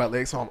 I got robot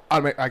legs, so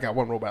I got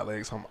one robot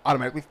leg, so I'm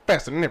automatically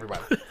faster than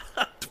everybody.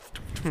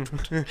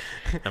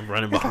 I'm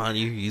running behind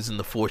you using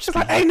the force. It's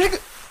like, hey, nigga,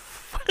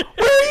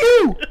 where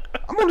are you?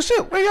 I'm on the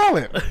ship. Where y'all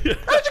at? How'd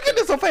you get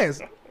there so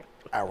fast?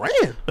 I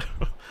ran.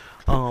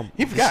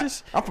 You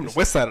forgot. I'm from the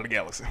west side of the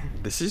galaxy.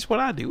 This is what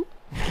I do.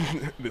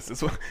 This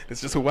is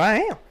just who I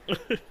am.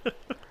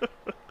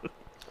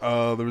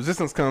 The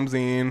Resistance comes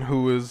in,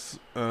 who is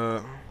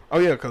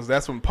because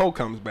that's when Poe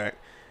comes back,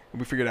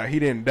 and we figured out he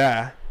didn't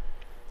die.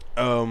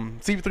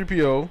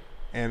 C-3PO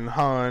and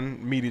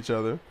Han meet each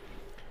other.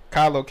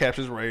 Kylo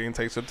captures Rey and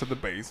takes her to the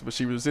base, but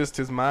she resists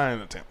his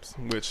mind attempts,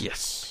 which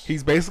Yes.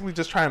 he's basically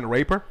just trying to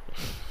rape her.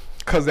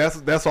 Cause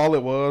that's all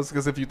it was.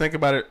 Because if you think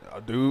about it,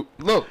 dude,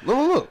 look.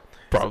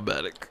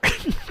 Problematic.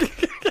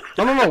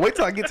 No. Wait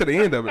till I get to the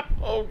end of it.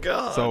 Oh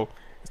God. So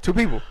it's 2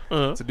 people.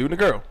 Uh-huh. It's a dude and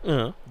a girl.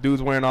 Uh-huh.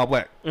 Dude's wearing all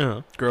black.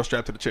 Uh-huh. Girl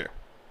strapped to the chair.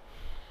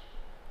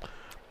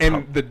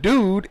 And the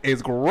dude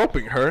is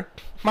groping her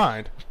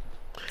mind.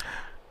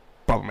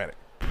 Problematic.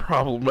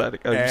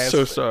 I'm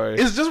so sorry.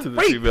 It's just to the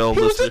rape. He female was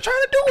just listeners.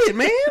 trying to do it,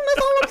 man.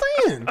 That's all I'm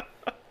saying.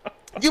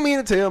 You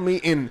mean to tell me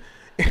in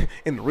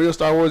the real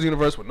Star Wars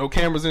universe with no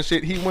cameras and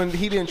shit, he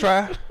didn't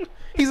try?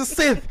 He's a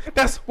Sith.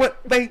 That's what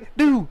they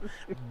do.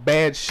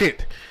 Bad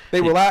shit.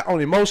 They rely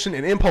on emotion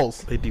and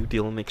impulse. They do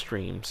deal in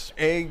extremes.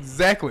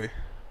 Exactly.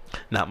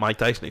 Not Mike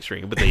Tyson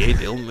extreme, but they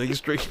deal in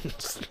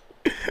extremes.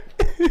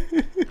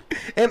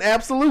 And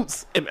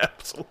absolutes. In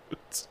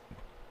absolutes.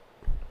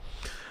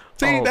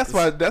 See, Oh,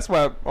 that's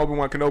why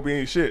Obi-Wan Kenobi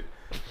ain't shit.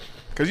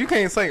 Because you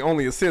can't say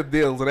only a Sith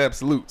deals in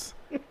absolutes.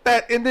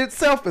 That in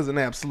itself is an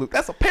absolute.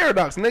 That's a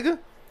paradox, nigga.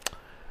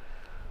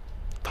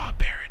 Thought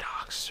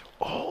paradox.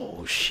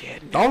 Oh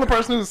shit. The only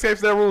person who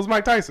escapes that rule is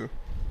Mike Tyson.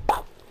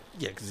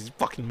 Yeah, because he's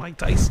fucking Mike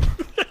Tyson.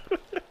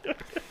 I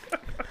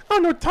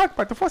don't know what to talk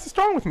about. The Force is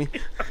strong with me.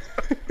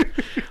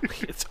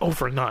 It's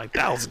over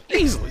 9,000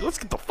 easily. Let's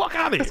get the fuck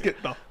out of here. Let's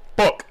get the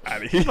fuck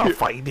out of I'm not here.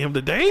 fighting him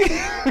today.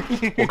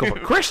 Woke up a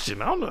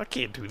Christian. I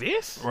can't do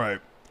this. Right.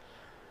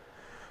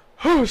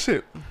 Oh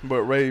shit!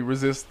 But Rey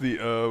resists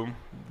the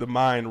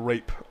mind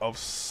rape of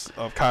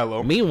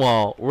Kylo.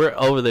 Meanwhile, we're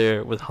over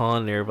there with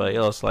Han and everybody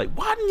else. Like,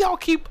 why didn't y'all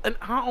keep an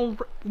eye on?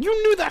 You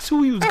knew that's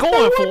who he was going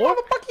What for.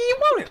 the fuck you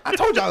wanted? I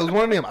told y'all it was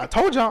one of them. I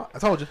told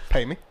you.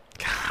 Pay me.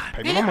 God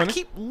Pay me my damn, I money.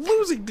 keep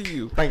losing to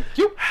you. Thank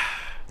you.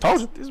 Told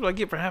you. This is what I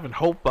get for having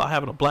hope about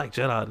having a black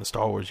Jedi in the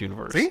Star Wars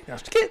universe. See,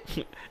 that's what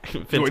you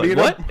get. Finn's You like, need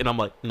what? them? And I'm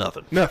like,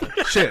 nothing. Nothing.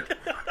 Shit.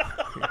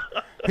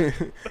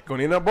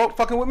 Gonna end up broke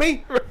fucking with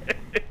me.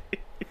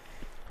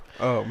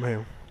 Oh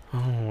man. Oh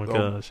my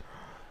gosh.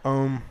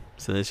 Um,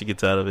 So then she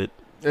gets out of it.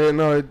 and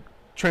no, it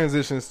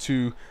transitions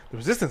to the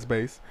Resistance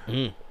base,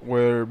 Mm.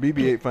 where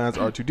BB-8 finds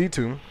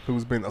R2-D2,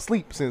 who's been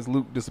asleep since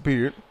Luke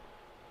disappeared.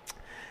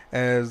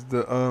 As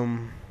the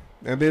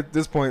and at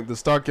this point, the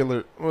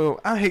Starkiller. Well,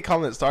 I hate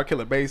calling it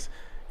Starkiller base.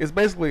 It's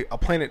basically a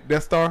planet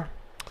Death Star.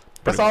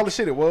 That's Pretty all much. the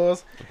shit it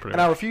was. Pretty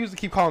And I much. refuse to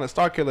keep calling it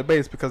Starkiller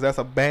base because that's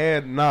a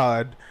bad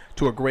nod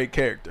to a great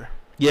character.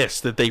 Yes,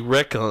 that they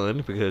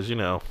retconned because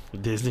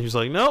Disney was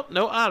like, nope,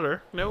 no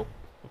otter, nope.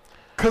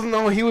 Cause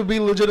no, he would be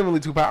legitimately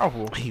too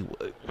powerful. He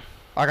would.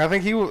 Like I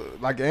think he was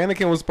like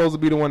Anakin was supposed to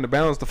be the one to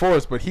balance the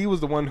Force, but he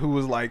was the one who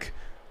was like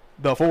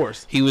the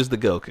Force. He was the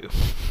Goku.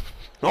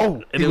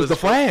 Oh, And he it was the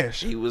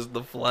Flash. He was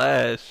the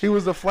Flash. He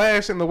was the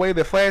Flash in the way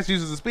that Flash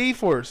uses the Speed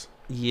Force.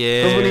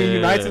 Yeah. Because when he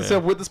unites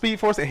himself with the Speed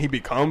Force and he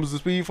becomes the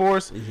Speed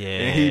Force, Yeah.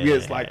 and he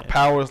gets like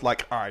powers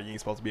like, all right, you ain't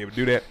supposed to be able to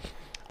do that.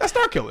 That's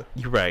Starkiller.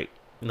 You're right.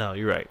 No,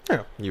 you're right.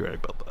 Yeah. You're right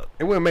about that.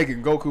 It wouldn't make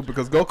it Goku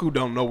because Goku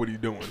don't know what he's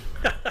doing.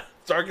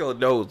 Starkiller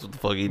knows what the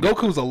fuck he did.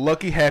 Goku's a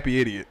lucky, happy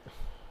idiot,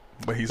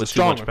 but he's With too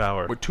strong much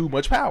power. with too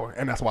much power,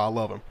 and that's why I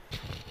love him.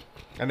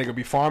 And nigga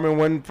be farming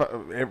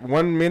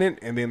one minute,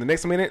 and then the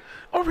next minute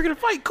Oh, we're gonna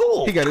fight.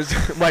 Cool. he got his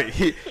right.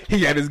 He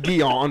got his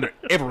gi on under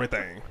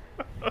everything.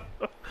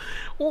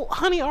 Well,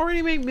 honey, I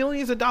already made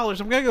millions of dollars.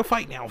 I'm gonna go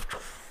fight now.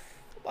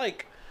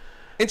 Like,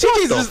 And Chi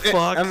Chi's the just,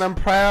 fuck? and I'm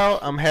proud.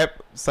 I'm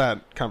happy.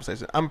 Side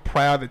conversation. I'm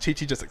proud that Chi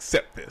Chi just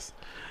accept this.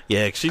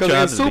 yeah, she Because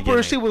tried in to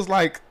Super, she was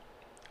like,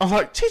 I was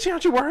like, Chi Chi,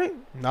 aren't you worried?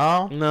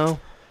 No. No.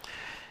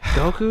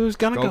 Goku's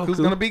gonna Goku's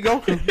gonna be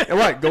Goku. Yeah,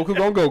 right, Goku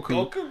gonna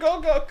Goku. Goku,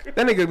 go Goku.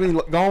 That nigga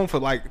been gone for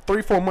like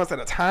 3-4 months at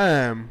a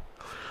time.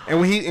 And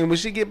when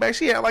she get back,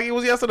 she act like it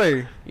was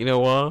yesterday. You know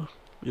why?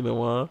 You know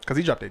why? Cause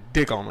he dropped that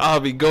dick on her.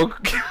 I'll be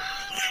Goku.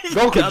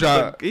 Goku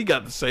dropped. He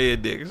got to say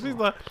it, dick. She's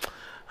like,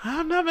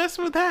 I'm not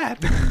messing with that.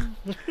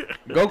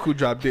 Goku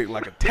dropped dick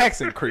like a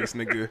tax increase,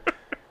 nigga.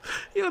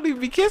 He don't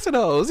even be kissing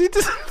those. He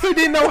just He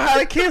didn't know how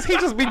to kiss. He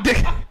just be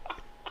dicking.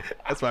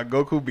 That's why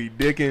Goku be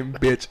dicking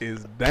bitch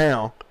is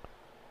down.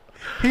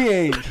 He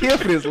ain't here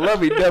for this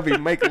lovey-dovey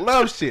make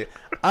love shit.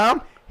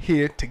 I'm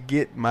here to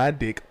get my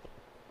dick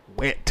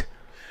wet.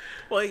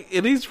 like,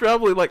 and he's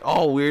probably like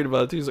all weird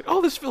about it too. He's like,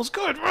 oh, this feels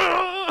good.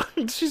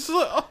 And she's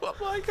like, oh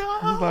my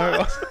god,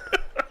 Like,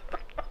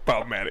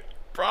 problematic.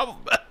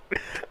 problematic.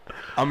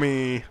 I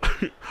mean,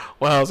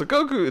 Wow, so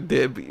Goku a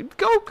deadbeat.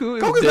 Goku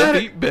is Goku's a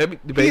not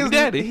deadbeat baby he is,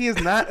 daddy. he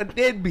is not a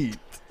deadbeat.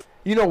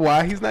 You know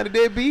why he's not a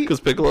deadbeat? Because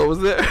Piccolo was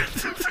there.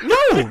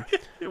 No.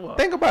 Wow.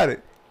 Think about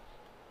it.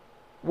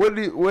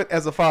 What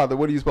as a father,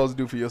 what are you supposed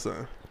to do for your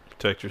son?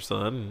 Protect your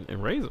son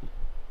and raise him.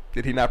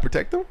 Did he not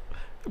protect him?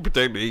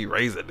 Protect me, he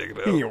raised that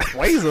nigga He though. didn't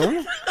raise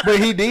him, but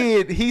he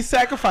did. He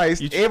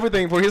sacrificed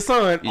everything for his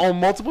son on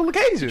multiple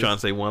occasions. Trying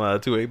to say 1 out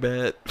of 2 ain't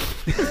bad.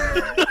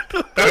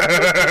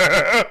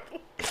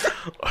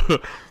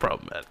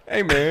 Problematic.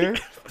 Hey man,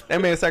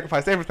 that man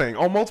sacrificed everything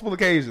on multiple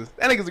occasions.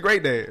 That nigga's a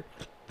great dad.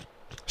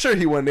 Sure,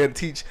 he wasn't there to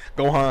teach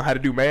Gohan how to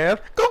do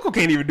math. Goku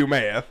can't even do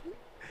math.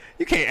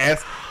 You can't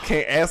ask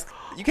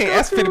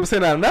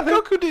 50% out of nothing.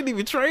 Goku didn't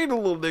even train the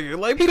little nigga.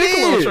 Like He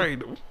Piccolo did.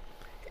 trained him.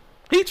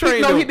 He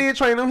trained him. He did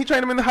train him. He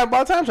trained him in the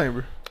Hyperbolic Time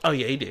Chamber. Oh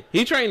yeah, he did.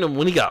 He trained him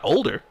when he got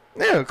older.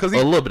 Yeah, because A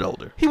little bit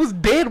older. he was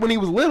dead when he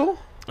was little.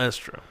 That's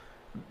true.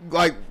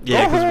 Like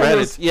Yeah,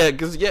 because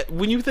Gohan was,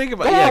 when you think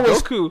about Gohan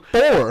was Goku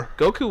 4.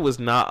 Goku was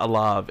not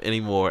alive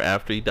anymore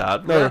after he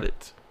died. No.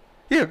 Raditz.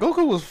 Yeah,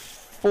 Goku was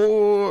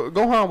 4.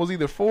 Gohan was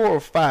either 4 or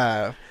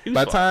 5. He was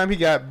By the 5. time he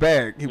got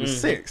back, he was Mhm.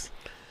 6.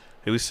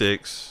 He was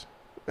 6.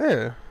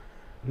 Yeah,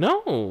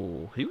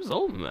 No, he was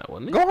older than that,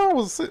 wasn't he? Gohan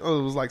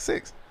was like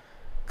 6.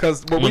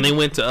 Because When they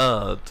went to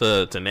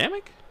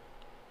Namek?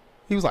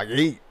 he was like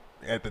 8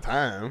 at the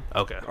time,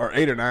 Okay. or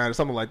 8 or 9 or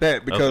something like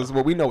that. Because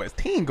what we know as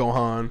Teen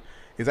Gohan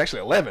is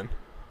actually 11.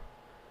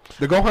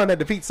 The Gohan that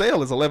defeats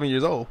Cell is 11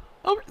 years old.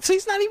 Oh, so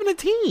he's not even a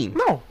teen.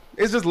 No,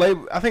 it's just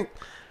labeled. I think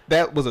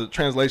that was a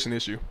translation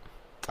issue.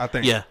 I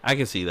think. Yeah, I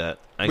can see that.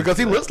 Because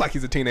he looks like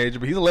he's a teenager,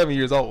 but he's 11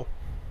 years old.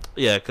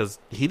 Yeah, because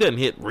he doesn't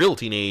hit real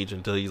teenage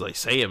until he's like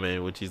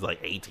Saiyaman, which he's like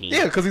 18.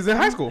 Yeah, because he's in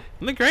high school.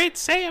 And the great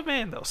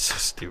Saiyaman. That was so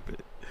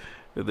stupid.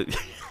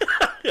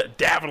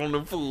 Dabbing on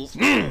them fools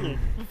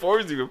before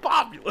he was even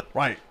popular.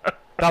 Right.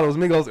 Thought it was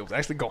Migos. It was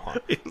actually Gohan.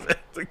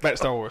 Back to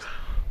Star Wars.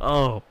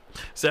 Oh,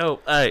 so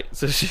alright,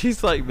 so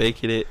she's like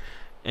making it,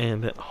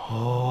 and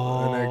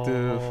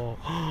Inactive.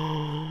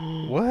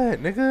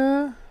 What,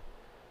 nigga?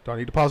 Do I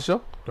need to pause the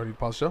show? Do I need to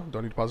pause the show? Do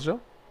I need to pause the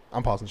show?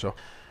 I'm pausing the show.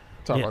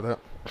 Sorry Yeah. about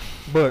that.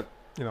 But,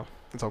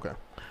 it's okay.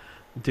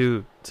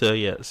 dude. So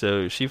yeah,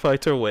 so she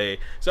fights her way.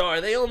 So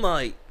are they on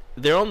like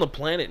they're on the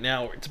planet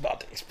now where it's about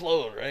to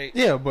explode, right?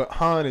 Yeah, but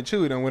Han and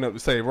Chewie done went up to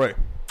save Rey.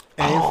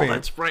 And Oh, Finn.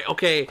 that's right.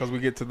 Okay, Because we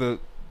get to the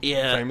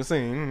yeah, famous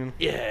scene.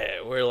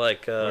 yeah. We're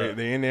like They're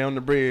in there on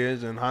the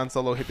bridge, and Han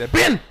Solo hit that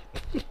Ben!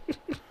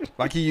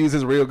 Like he used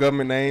his real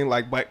government name,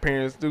 like black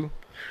parents do.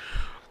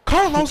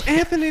 Carlos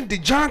Anthony D.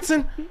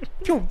 Johnson, if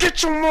you don't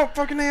get your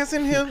motherfucking ass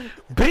in here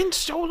Ben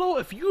Solo.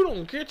 If you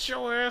don't get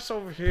your ass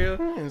over here,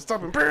 and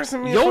stop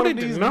embarrassing me in front Yoda of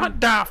did these not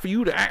die for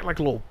you to act like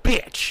a little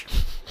bitch.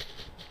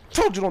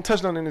 Told you don't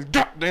touch nothing in this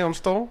goddamn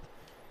store.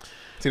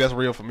 See, that's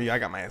real for me. I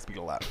got my ass beat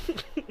a lot.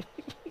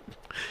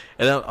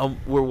 And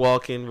we're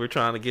walking, we're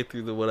trying to get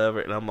through the whatever,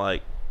 and I'm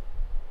like,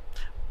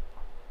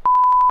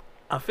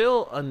 I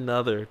feel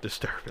another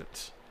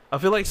disturbance. I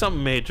feel like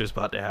something major is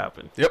about to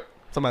happen. Yep,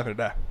 somebody finna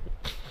die.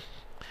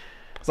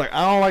 It's like,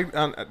 I don't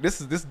like,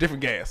 this is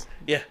different gas.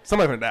 Yeah.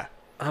 Somebody finna die.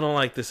 I don't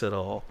like this at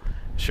all.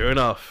 Sure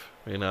enough,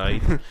 you know,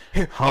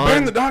 I'm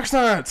in the dark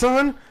side,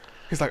 son.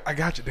 He's like, I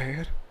got you,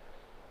 Dad.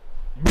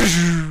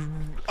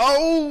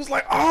 Oh, it's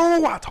like,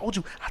 oh, I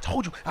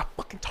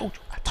fucking told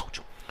you.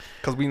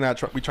 Because we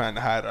trying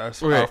to hide our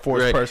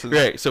forced person.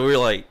 Right, so we're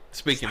like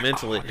speaking like,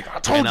 mentally, oh, nigga, I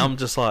told and you. I'm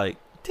just like,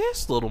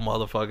 this little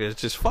motherfucker has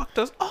just fucked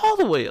us all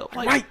the way up.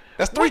 Like, Right,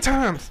 that's 3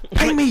 times.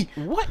 Pay me.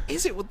 What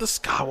is it with the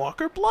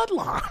Skywalker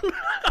bloodline?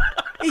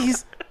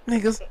 These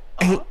niggas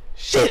ain't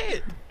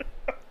shit.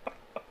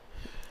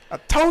 I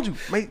told you,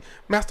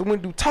 Master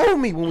Windu told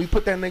me when we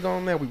put that nigga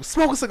on there. We was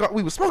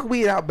smoking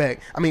weed out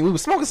back. I mean, we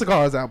was smoking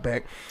cigars out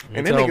back,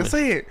 and that nigga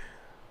said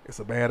it's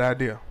a bad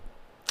idea.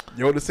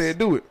 Yoda said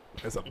do it.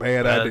 It's a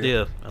bad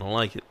idea. I don't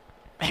like it.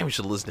 Man, we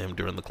should listen to him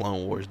during the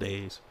Clone Wars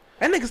days.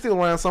 That nigga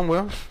still around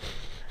somewhere.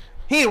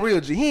 He ain't real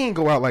G. He ain't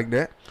go out like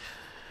that.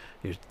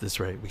 That's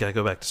right. We gotta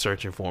go back to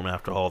searching for him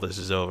after all this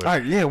is over. All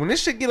right, yeah. When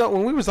this shit get up,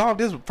 when we resolve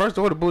this first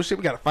order bullshit,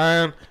 we gotta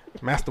find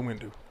Master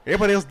Windu.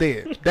 Everybody else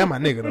dead. That my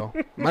nigga though.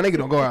 My nigga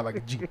don't go out like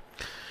a G.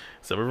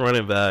 So we're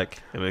running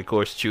back, and of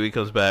course Chewie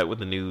comes back with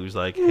the news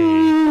like, "Hey,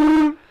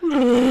 you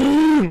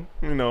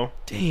know,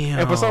 damn."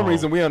 And for some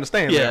reason, we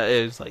understand. Yeah, that.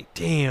 it's like,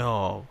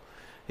 damn,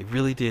 it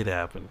really did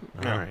happen.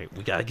 All Yeah. right,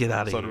 we gotta get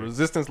out of So here. the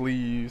Resistance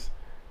leaves.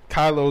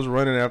 Kylo's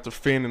running after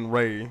Finn and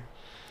Rey.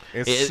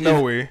 It's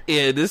snowy.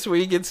 Yeah, this where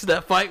he gets to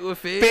that fight with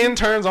Finn. Finn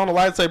turns on the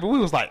lightsaber. We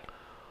was like,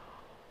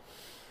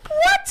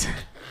 what?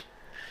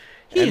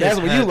 And that's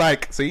when you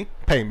like, see,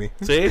 pay me.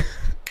 See?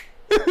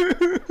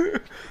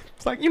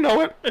 It's like, you know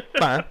what?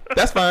 Fine.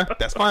 That's fine.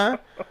 That's fine.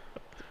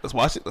 Let's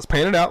watch it. Let's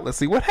pan it out. Let's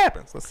see what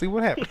happens.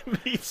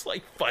 He's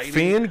like fighting.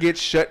 Finn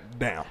gets shut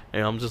down.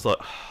 And I'm just like,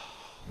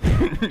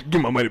 give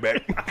my money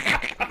back.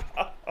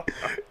 I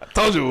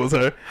told you it was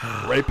her.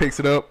 Rey picks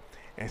it up,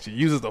 and she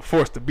uses the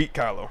Force to beat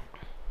Kylo.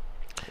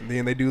 And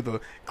then they do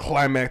the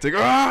climactic,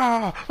 But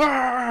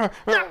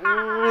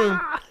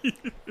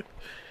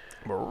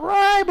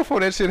right before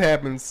that shit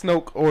happens,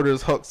 Snoke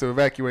orders Hux to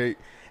evacuate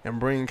and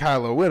bring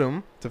Kylo with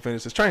him to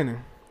finish his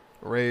training.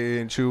 Rey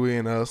and Chewie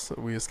and us,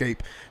 we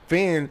escape.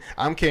 Finn,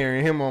 I'm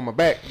carrying him on my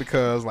back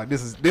because like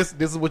this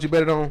is what you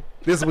betted on.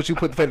 This is what you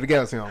put the Fate of the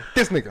Galaxy on.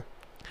 This nigga,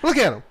 look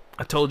at him.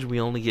 I told you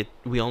we only get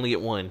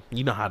one.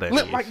 You know how that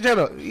Limp is. like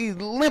Jetta. He's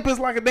limp as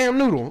like a damn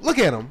noodle. Look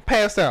at him,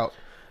 passed out.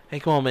 Hey,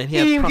 come on, man.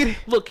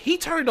 Look, he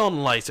turned on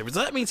the lightsaber. So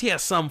that means he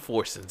has some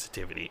force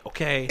sensitivity,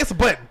 okay? It's a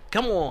button.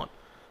 Come on.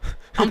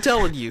 I'm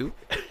telling you.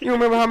 You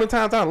remember how many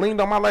times I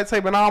leaned on my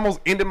lightsaber and I almost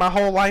ended my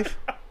whole life?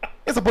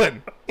 It's a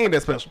button. Ain't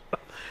that special?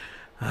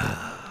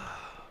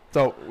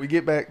 So we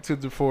get back to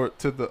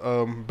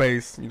the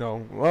base. You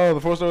know, the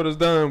Force Order's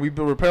done. We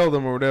repelled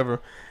them or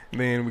whatever.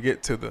 And then we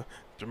get to the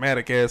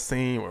dramatic ass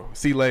scene where we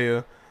see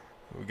Leia.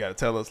 We gotta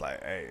tell us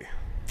like, hey,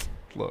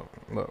 look,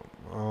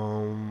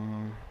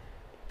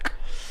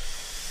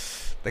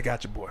 they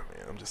got your boy,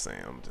 man. I'm just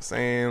saying.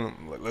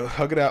 Look,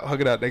 hug it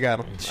out. They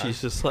got him.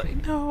 She's just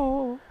like,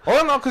 no.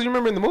 Oh no, because you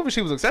remember in the movie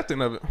she was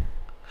accepting of it.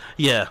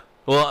 Yeah.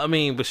 Well, I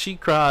mean, but she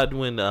cried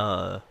when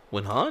Han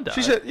died.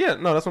 She said, yeah,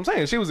 no, that's what I'm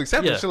saying. She was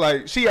accepting.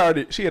 Yeah. She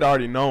had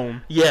already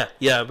known. Yeah,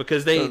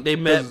 because they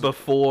met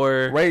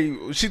before.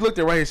 Rey, she looked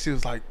at Rey. She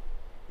was like,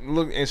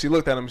 she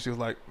looked at him. And she was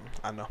like,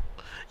 I know.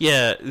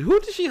 Yeah. Who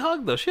did she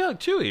hug though? She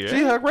hugged Chewie, right?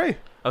 She hugged Rey.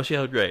 Oh, she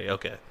hugged Rey.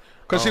 Okay.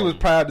 Because she was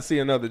proud to see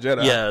another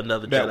Jedi. Yeah,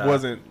 another that Jedi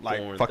wasn't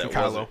like fucking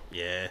Kylo.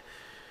 Yeah.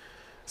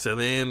 So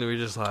then we're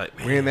just like,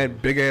 man. We're in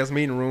that big ass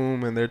meeting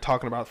room and they're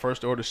talking about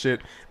First Order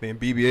shit. Then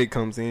BB-8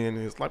 comes in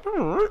and it's like,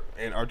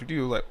 and R2D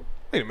was like,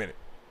 wait a minute,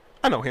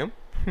 I know him.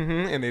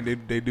 And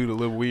they do the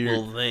little weird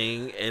little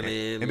thing,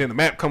 and then the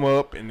map come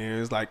up and then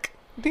it's like,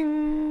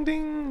 ding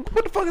ding.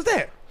 What the fuck is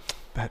that?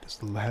 That is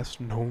the last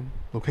known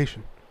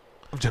location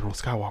of General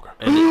Skywalker.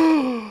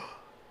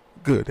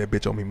 Good, that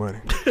bitch owe me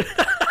money.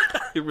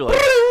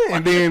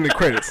 And then the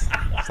credits.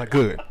 It's like,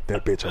 good,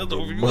 that bitch owe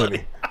me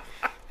money.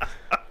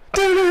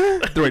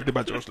 Directed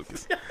by George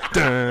Lucas.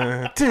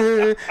 No.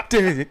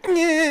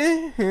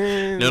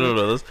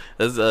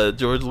 That's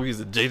George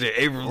Lucas and J.J.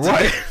 Abrams.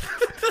 Right.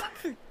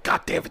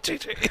 God damn it,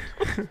 J.J.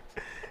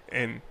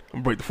 And I'm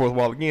gonna break the fourth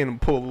wall again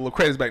and pull the little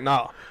credits back.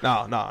 Nah.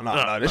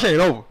 This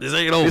ain't over. This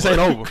ain't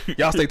over.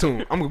 Y'all stay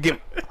tuned. I'm gonna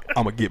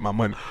get my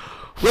money.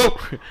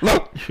 Luke,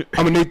 I'm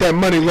gonna need that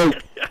money,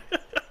 Luke.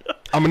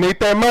 I'm gonna need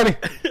that money.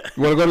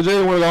 You wanna go to jail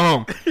or you wanna go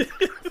home?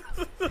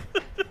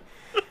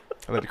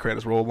 I let the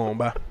credits roll on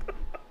by.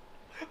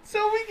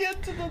 So we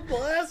get to the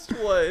last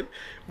one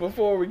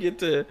before we get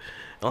to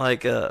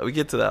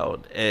that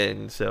one,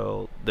 and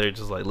so they're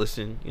just like,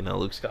 listen,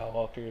 Luke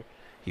Skywalker,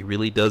 he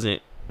really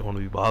doesn't want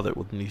to be bothered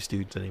with new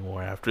students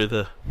anymore. After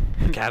the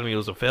Academy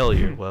was a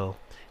failure, well,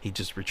 he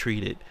just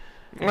retreated.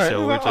 Right.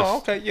 So we're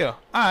okay, yeah,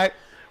 all right.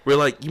 We're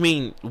like, you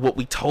mean what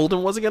we told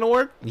him wasn't gonna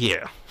work?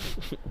 Yeah,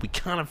 we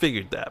kind of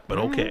figured that, but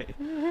okay.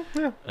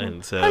 Yeah.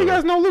 And so, How you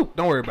guys know Luke?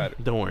 Don't worry about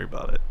it. don't worry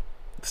about it.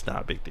 It's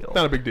not a big deal.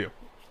 Not a big deal.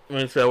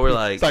 And so we're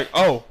like, It's like,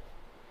 oh,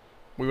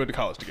 we went to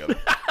college together.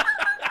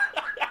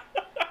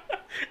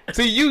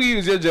 See, you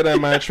use your Jedi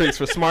mind tricks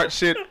for smart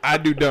shit. I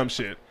do dumb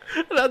shit.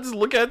 and I just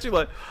look at you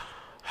like,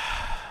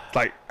 It's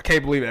like, I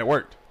can't believe that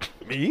worked.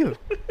 Me either.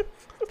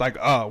 It's like,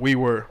 we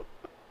were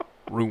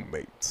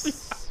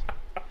roommates.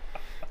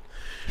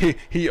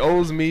 He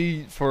owes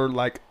me for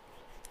like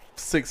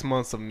 6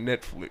 months of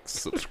Netflix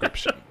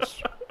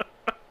subscriptions.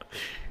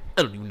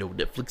 I don't even know what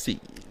Netflix is.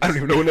 I don't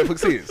even know what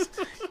Netflix is.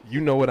 You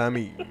know what I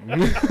mean.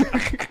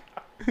 I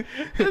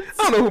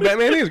don't know who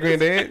Batman is,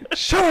 Granddad.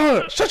 Shut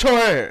up. Shut your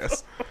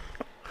ass.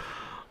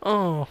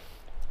 Oh,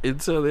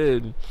 and so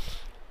then,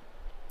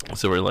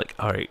 so we're like,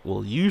 all right,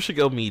 well, you should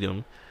go meet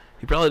him.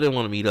 He probably didn't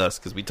want to meet us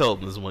because we told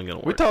him this wasn't gonna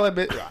We work. told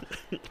that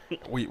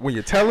bitch. When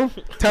you tell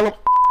him,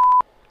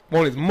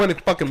 want his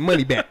fucking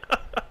money back.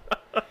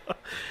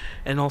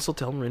 And also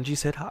tell him Renji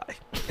said hi.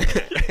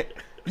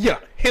 Yeah,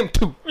 him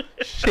too.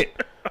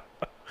 Shit.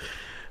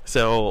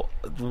 So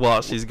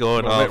while she's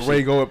going Let off,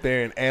 Ray go up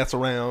there and ass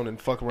around and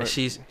fuck around.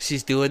 she's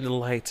doing the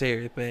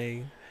lightsaber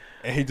thing.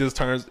 And he just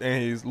turns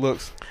and he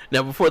looks.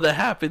 Now before that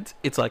happens,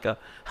 it's like a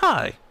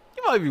hi.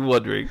 You might be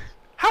wondering,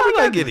 how did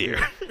I get here?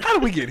 How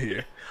did we get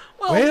here?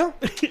 Well,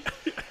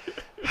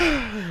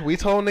 We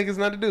told niggas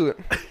not to do it.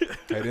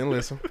 They didn't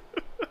listen.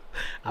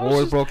 I was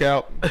Wars just- broke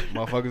out.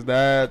 Motherfuckers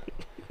died.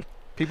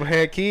 People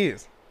had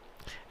kids.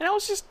 and I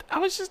was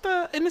just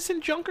a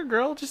innocent junker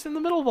girl, just in the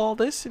middle of all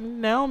this,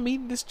 and now I'm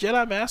meeting this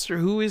Jedi Master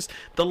who is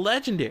the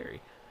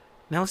legendary.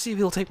 Now let's see if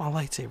he'll take my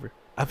lightsaber.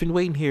 I've been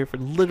waiting here for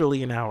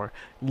literally an hour.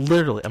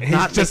 Literally, I'm He's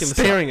not just making this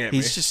staring up. at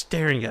He's me. just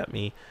staring at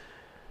me.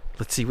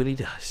 Let's see what he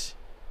does.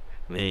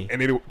 And he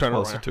And they turn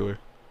closer around. to her.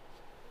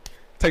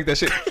 Take that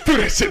shit. Threw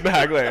that shit in the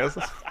high glass.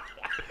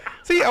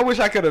 See, I wish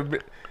I could have.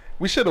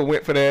 We should have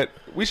went for that.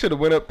 We should have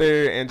went up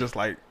there and just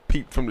like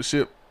peeped from the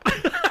ship.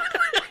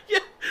 Yeah.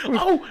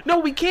 Oh no,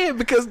 we can't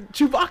because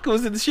Chewbacca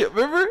was in the ship.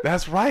 Remember?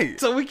 That's right.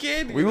 So we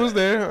can't. do We was that.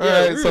 there. All Yeah,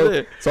 right. we were So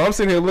there. so I'm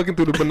sitting here looking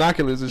through the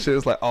binoculars and shit.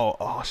 It's like,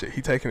 oh shit,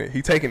 he taking it.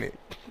 He taking it.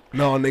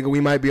 No, nigga,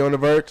 we might be on the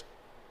verge.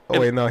 Oh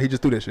wait, no, he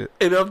just threw that shit.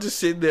 And I'm just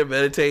sitting there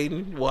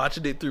meditating,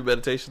 watching it through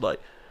meditation, like,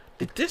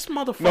 did this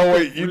motherfucker? No,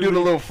 wait, you do the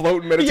really- little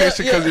floating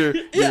meditation because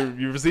yeah.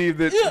 you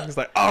received it. Yeah. It's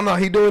like, oh no,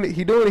 he doing it.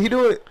 He doing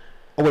it.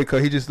 Oh wait,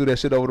 cause he just threw that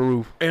shit over the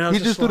roof. And I was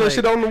He just just threw that like-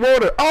 shit on the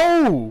water.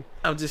 Oh.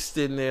 I'm just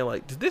sitting there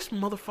like, did this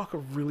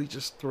motherfucker really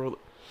just throw?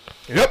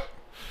 Yep.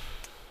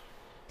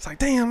 It's like,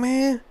 damn,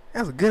 man,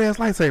 that's a good ass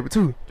lightsaber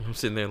too. I'm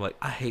sitting there like,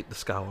 I hate the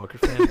Skywalker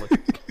family,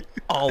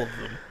 all of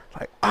them.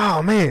 Like,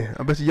 oh man,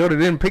 I bet you Yoda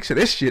didn't picture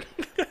this shit.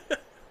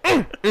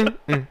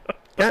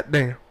 God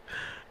damn.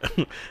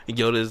 And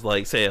Yoda's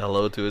like saying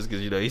hello to us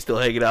because he's still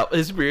hanging out.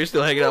 His spirit's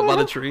still hanging out by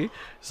the tree.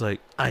 It's like,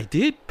 I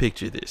did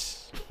picture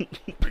this.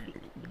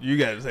 You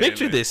guys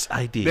Picture this.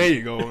 I did. There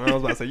you go. I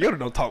was about to say, Yoda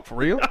don't talk for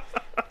real.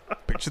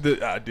 Picture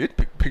this. I did.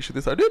 Picture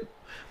this. I did.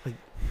 All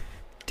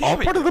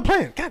Damn it. part of the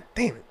plan. God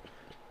damn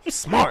it.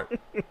 Smart.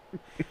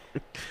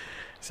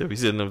 So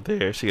he's sitting up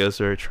there. She goes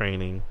to her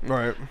training.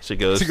 Right. She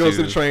goes to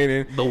the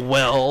training. the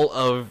well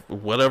of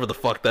whatever the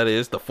fuck that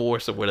is, the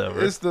Force or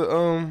whatever. It's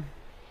the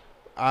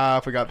I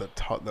forgot the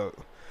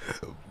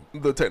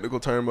technical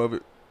term of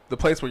it. The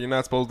place where you're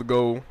not supposed to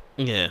go,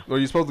 Yeah. or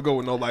you're supposed to go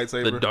with no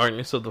lightsaber. The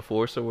darkness of the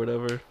Force or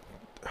whatever.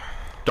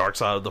 Dark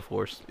side of the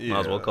Force. Might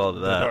as well Yeah, call it the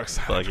that. dark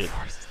side Fuck of the it.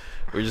 Force.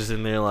 We're just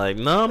in there like,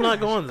 no, I'm not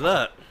going to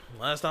that.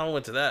 Last time I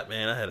went to that,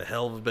 man, I had a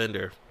hell of a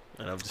bender.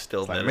 And I'm just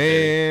still Like,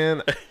 meditating.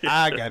 man,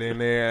 I got in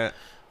there.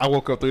 I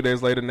woke up 3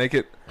 days later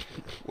naked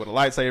with a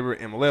lightsaber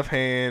in my left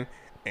hand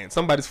and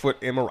somebody's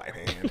foot in my right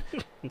hand.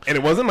 And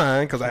it wasn't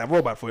mine because I have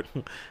robot foot.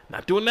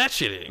 Not doing that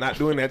shit anymore. Not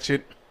doing that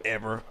shit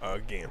ever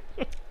again.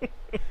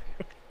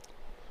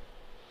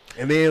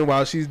 And then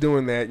while she's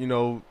doing that,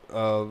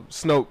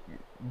 Snoke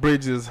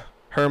bridges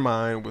her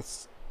mind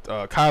with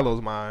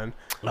Kylo's mind.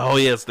 Oh,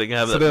 yes, they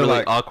have So that they're really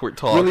like, awkward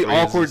talk. Really where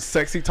he's awkward, just-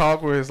 sexy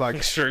talk where it's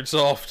like, shirts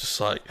off, just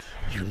like,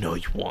 you know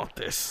you want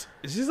this.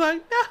 And she's like,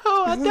 no,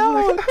 I oh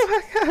don't.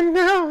 my God,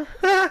 no.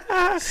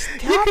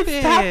 Stop You can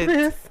stop it.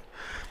 this.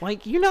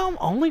 Like, I'm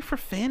only for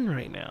Finn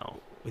right now.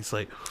 It's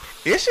like,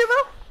 Is she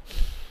though?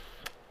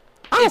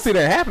 I don't see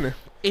that happening.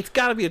 it's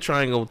got to be a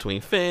triangle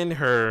between Finn,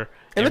 her,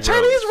 And the Rose.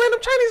 random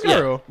Chinese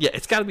girl. Yeah,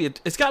 it's got to be a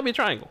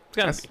triangle. It's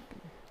got That's- to be.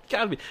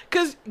 Gotta be,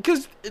 because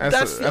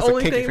That's the a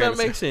only kinky thing that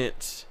fantasy. makes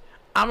sense.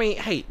 I mean,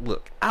 hey,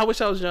 look, I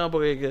wish I was John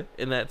Boyega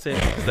in that sense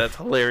because that's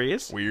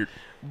hilarious. Weird.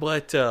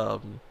 But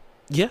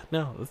yeah,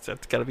 no,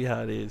 that's gotta be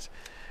how it is.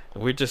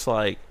 And we're just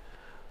like,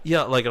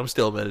 yeah, like I'm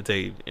still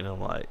meditating, and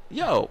I'm like,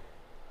 yo,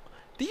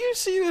 do you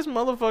see this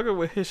motherfucker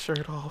with his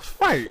shirt off?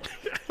 Right.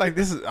 Like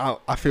this is.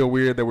 I feel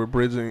weird that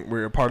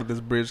we're a part of this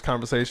bridge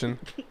conversation.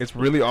 It's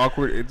really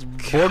awkward. It's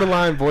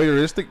borderline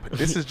voyeuristic, but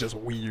this is just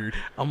weird.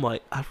 I'm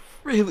like, I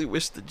really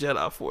wish the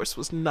Jedi Force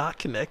was not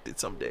connected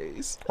some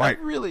days. Right.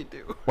 I really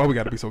do. Why we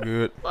got to be so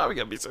good? Why we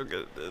gotta be so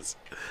good at this?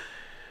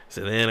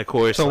 So then, of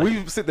course, So like,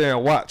 we sit there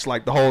and watch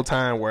like the whole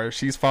time where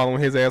she's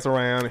following his ass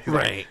around. And he's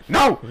right? like,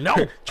 no,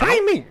 No,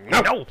 train me.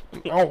 No, no, I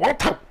don't want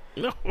to.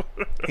 no.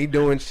 He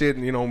doing shit,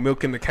 and,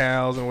 milking the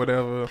cows and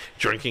whatever.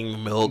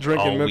 Drinking milk,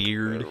 Drinking all milk.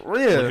 weird,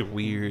 Yeah. looking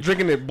weird.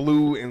 Drinking it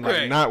blue and like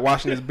Right. not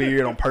washing his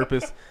beard on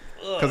purpose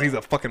because he's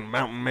a fucking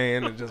mountain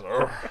man and just.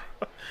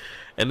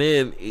 And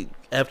then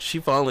after she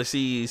finally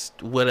sees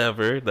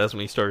whatever, that's when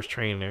he starts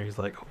training her. He's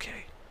like,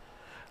 "Okay,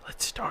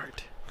 let's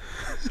start."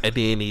 And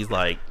then he's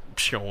like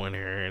showing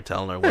her and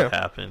telling her what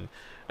happened.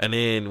 And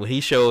then when he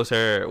shows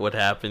her what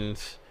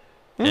happens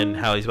and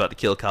how he's about to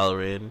kill Kylo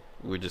Ren,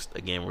 we're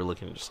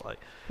looking just like,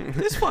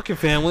 this fucking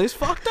family is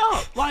fucked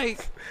up.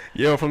 Like,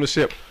 Yell from the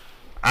ship.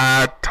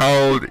 I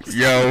told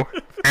yo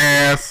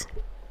ass.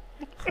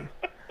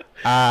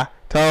 I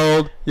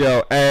told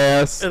yo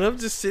ass. and I'm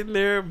just sitting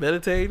there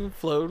meditating,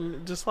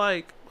 floating, just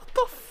like, what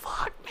the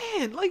fuck,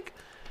 man? Like,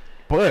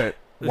 But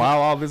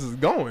while all this is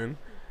going,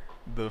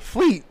 the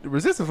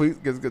resistance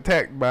fleet, gets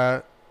attacked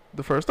by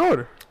the First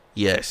Order.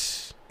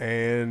 yes.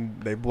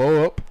 And they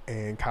blow up,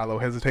 and Kylo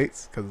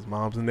hesitates because his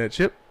mom's in that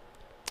ship.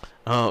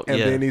 Oh, And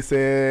yeah. then he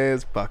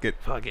says, fuck it.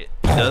 Fuck it.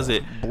 He does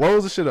it.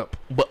 Blows the shit up.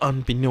 But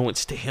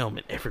unbeknownst to him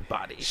and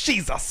everybody,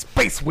 She's a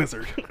space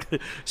wizard.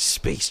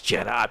 space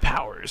Jedi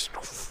powers.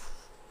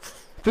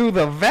 Through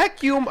the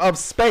vacuum of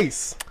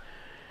space.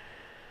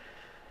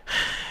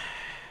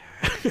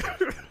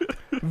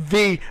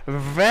 The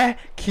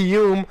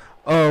vacuum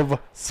of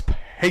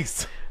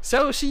space.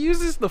 So she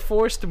uses the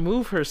Force to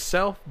move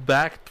herself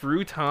back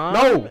through time.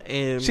 No,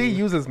 and she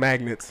uses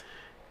magnets.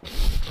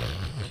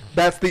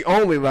 That's the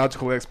only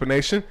logical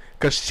explanation,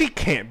 because she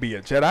can't be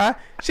a Jedi.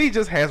 She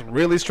just has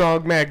really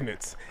strong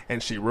magnets.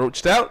 And she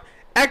roached out,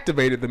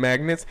 activated the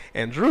magnets,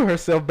 and drew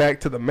herself back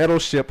to the metal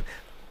ship.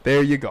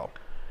 There you go.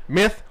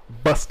 Myth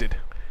busted.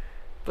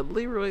 But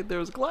Leroy, there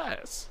was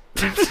glass.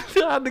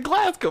 How did the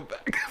glass come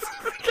back?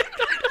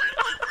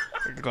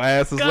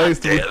 Glass is God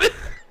laced damn with. it.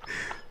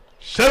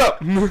 Shut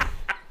up.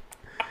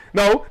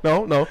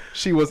 No.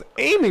 She was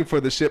aiming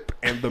for the ship,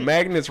 and the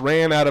magnets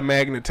ran out of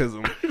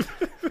magnetism.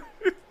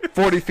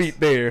 40 feet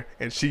there,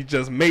 and she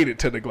just made it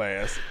to the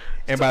glass.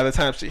 And by the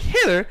time she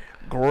hit her,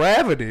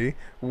 gravity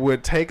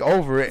would take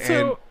over.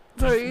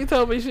 So you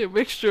told me she a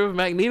mixture of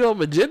Magneto and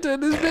Magenta in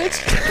this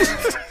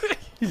bitch?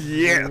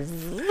 Yes.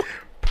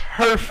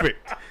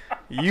 Perfect.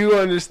 You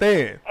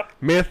understand.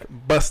 Myth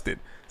busted.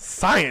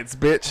 Science,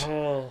 bitch.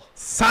 Oh.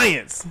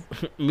 Science.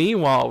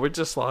 Meanwhile, we're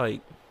just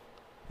like,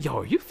 yo,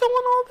 are you feeling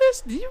all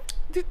this?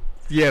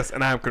 Yes,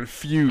 and I'm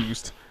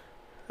confused.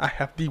 I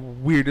have the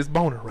weirdest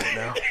boner right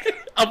now.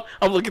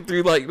 I'm looking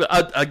through, like,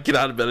 I get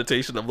out of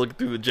meditation. I'm looking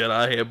through the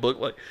Jedi handbook.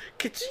 Like,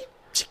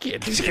 she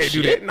can't do She this can't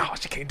do shit. that. No,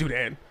 she can't do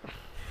that.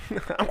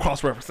 I'm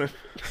cross-referencing.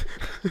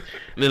 And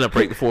then I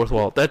break the fourth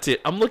wall. That's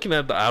it. I'm looking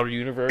at the outer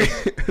universe.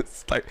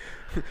 It's like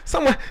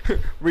someone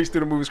reach through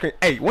the movie screen.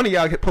 Hey, one of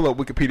y'all pull up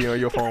Wikipedia on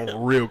your phone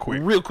real quick.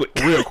 Real quick.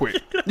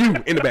 You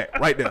in the back,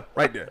 right there.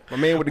 My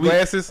man with the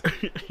glasses.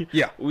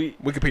 Yeah, We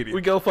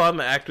Wikipedia. go find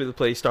the actor that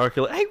plays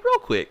Starkiller. Hey, real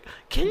quick,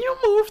 can you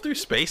move through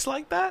space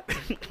like that?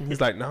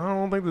 He's like, no, I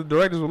don't think the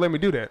directors will let me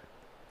do that.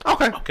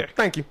 Okay. Okay.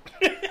 Thank you.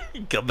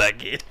 Come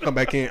back in. Come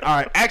back in. All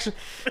right, action.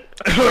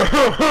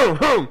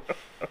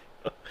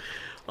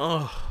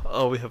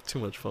 Oh, we have too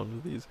much fun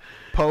with these.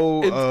 Poe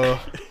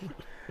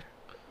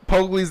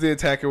leads the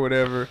attack or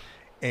whatever,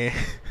 and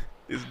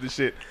this is the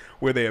shit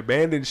where they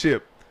abandon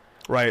ship,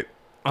 right?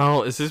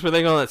 Oh, is this where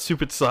they go on that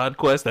stupid side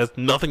quest? That has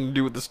nothing to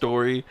do with the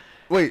story.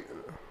 Wait,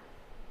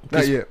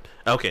 not yet.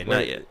 Okay, not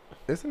Wait. yet.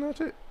 Is it not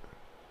yet?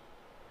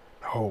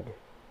 No.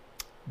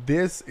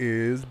 This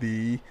is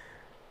the...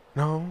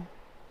 No,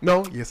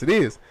 yes it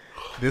is.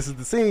 This is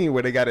the scene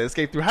where they got to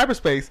escape through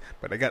hyperspace,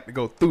 but they got to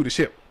go through the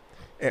ship.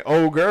 And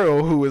old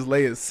girl, who is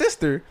Leia's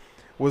sister,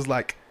 was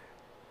like,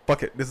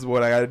 fuck it, this is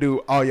what I got to do.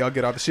 All y'all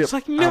get off the ship. It's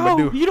like, I'ma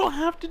no, do. you don't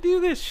have to do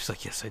this. She's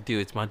like, yes, I do.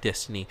 It's my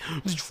destiny.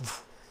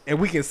 And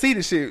we can see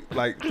the shit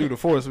like through the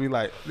force. We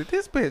like, did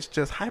this bitch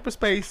just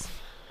hyperspace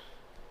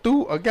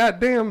through a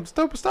goddamn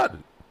stupid start?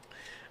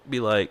 Be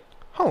like,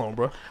 Hold on,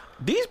 bro.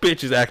 these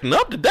bitches acting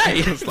up today.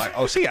 It's like,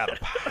 oh, she out of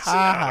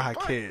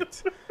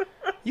pocket.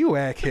 You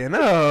acting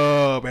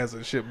up as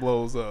the shit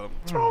blows up.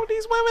 What's wrong with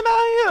these women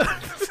out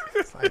here?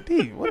 It's like,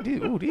 dude, what do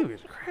you? Dude,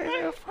 is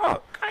crazy.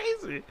 Fuck.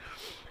 Crazy.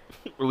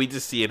 We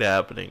just see it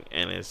happening,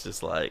 and it's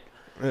just like,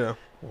 Yeah.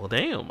 well,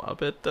 damn. I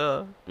bet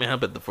the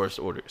First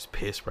Order is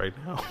pissed right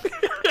now.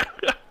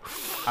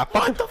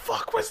 What the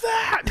fuck was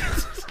that?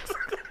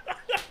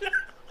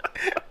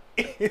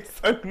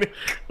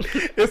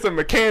 It's a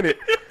mechanic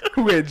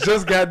who had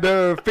just got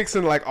done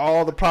fixing like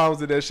all the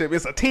problems of that ship.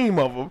 It's a team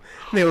of them,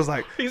 and it was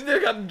like, He's there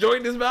got the joint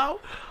in his mouth.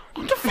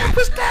 What the fuck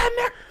was that in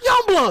there?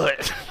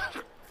 Youngblood.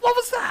 What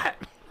was that?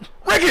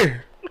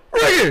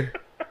 Ricky,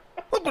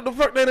 look what the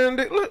fuck that in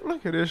there.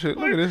 Look at this shit.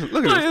 Look at this.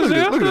 Look at this. Look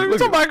at this. Look at this.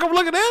 Somebody come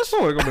look at this.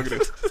 Somebody come look at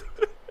this.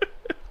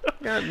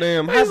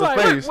 Goddamn, He's like,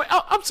 hyperspace. wait,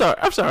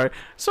 I'm sorry.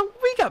 So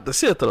we got the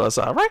Sith on our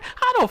side, right?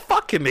 How the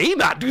fuck can he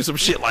not do some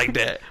shit like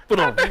that? But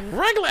a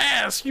regular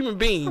ass human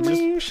being, I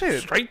mean, just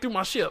shit. straight through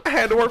my ship. I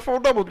had to work 4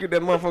 doubles to get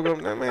that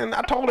motherfucker. Man,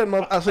 I told that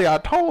motherfucker. I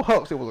told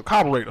Hux it was a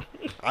carburetor.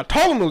 I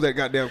told him it was that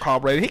goddamn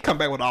carburetor. He come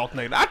back with an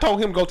alternator. I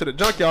told him to go to the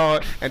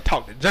junkyard and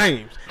talk to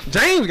James.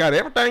 James got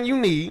everything you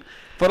need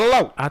for the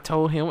low. I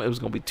told him it was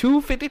gonna be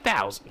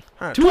 $250,000.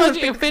 Right,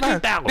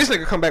 $250,000. This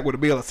nigga come back with a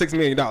bill of $6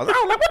 million. I was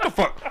like, what the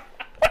fuck?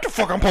 What the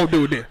fuck I'm supposed to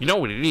do with this? You know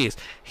what it is?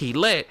 He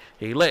let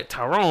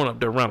Tyrone up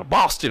there around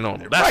Boston on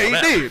him. That's Right,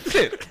 what he that- did.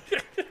 Shit.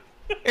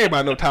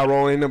 Everybody know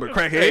Tyrone ain't nothing but a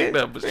crackhead. Ain't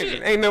nothing but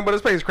shit. Ain't nothing but a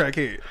space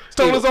crackhead.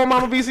 Stole his own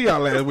mama VCR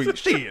last week.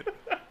 Shit.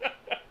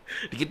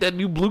 To get that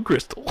new blue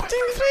crystal.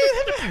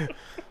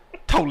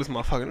 Told this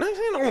motherfucker.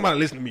 Ain't nobody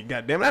listen to me,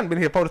 goddamn it. I done been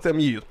here 47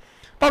 years.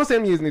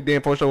 47 years in the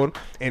damn first show.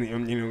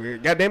 And, you know,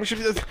 goddamn it, she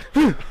just...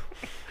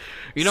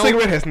 You know,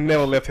 cigarette has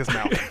never left his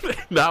mouth.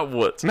 not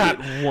once. Not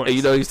And, once. And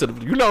you know, he said,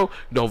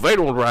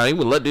 Vader was right. He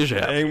would let this shit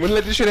I happen. ain't wouldn't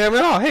let this shit happen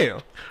at all.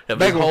 Hell. Had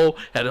Back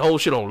the whole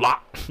shit on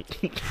lock.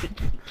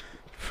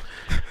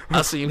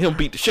 I seen him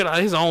beat the shit out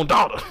of his own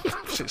daughter.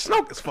 Shit,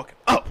 Snoke is fucking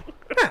up.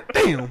 God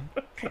damn.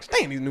 Can't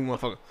stand these new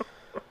motherfuckers.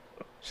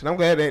 Shit, I'm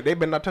glad they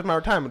better not touch my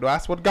retirement, though. I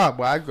swear to God,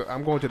 boy,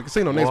 I'm going to the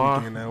casino next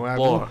weekend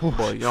now.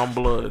 Boy, young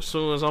blood. As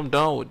soon as I'm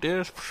done with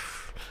this,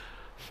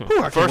 I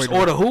can't first wait to-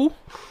 order who?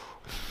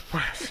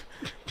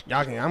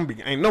 Y'all can't.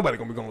 Ain't nobody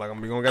gonna be going like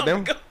I'm gonna be going.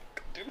 Goddamn.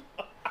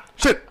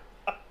 Shit.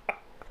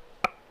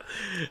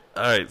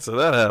 All right, so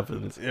that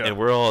happens, Yeah. and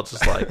we're all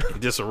just like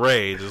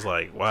disarray, just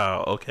like,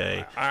 wow,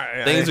 okay,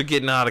 I- things are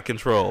getting out of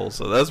control.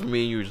 So that's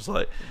me and you, just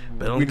like,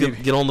 better We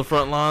get on the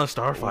front line, and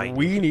start fighting.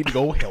 We need to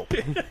go help.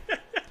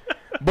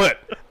 But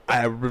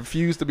I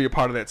refuse to be a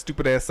part of that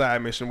stupid ass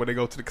side mission where they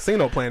go to the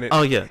casino planet.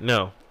 Oh yeah,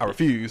 no, I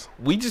refuse.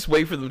 we just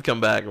wait for them to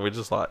come back, and we're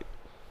just like,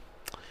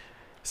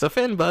 so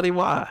Finn, buddy,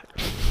 why?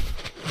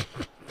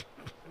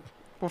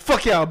 Well,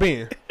 fuck y'all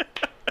been.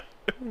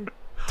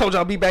 Told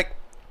y'all be back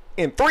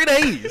in 3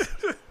 days.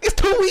 It's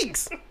 2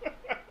 weeks.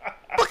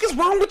 Fuck is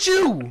wrong with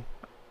you?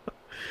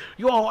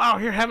 You all out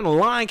here having a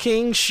Lion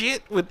King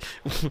shit with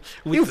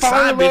You the side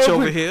falling in bitch love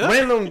over with here.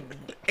 Random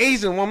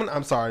Asian woman.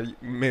 I'm sorry,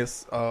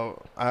 Miss.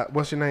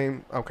 What's your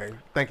name? Okay,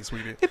 thank you,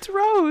 sweetie. It's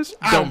Rose.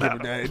 I don't give a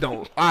damn. It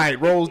don't. All right,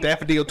 Rose,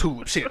 Daffodil,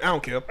 Tulip. Shit, I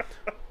don't care.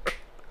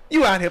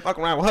 You out here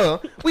fucking around with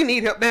her. We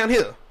need help down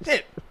here.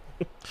 Shit.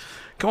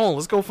 Come on,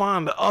 let's go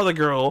find the other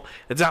girl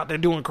that's out there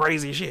doing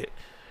crazy shit.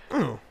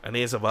 Mm. And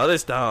then so by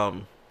this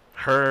time,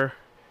 her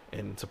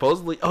and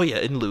supposedly,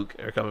 and Luke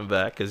are coming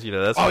back because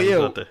that's Oh, when he's yeah.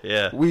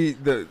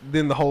 about to,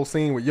 Then the whole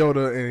scene with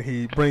Yoda and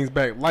he brings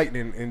back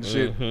lightning and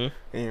shit. Mhm.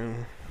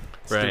 And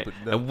right, stupid.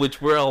 and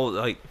which we're all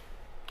like,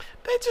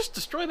 they just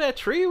destroyed that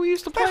tree we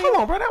used to play. Hey, hold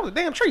on, bro. That was a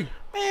damn tree.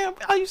 Man,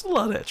 I used to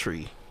love that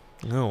tree.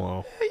 Oh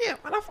well. Hey, yeah,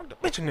 man. I fucked a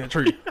bitch in that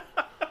tree.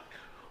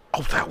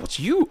 Oh, that was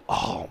you.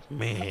 Oh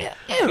man,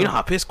 Yeah. you know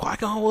how pissed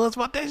Qui-Gon was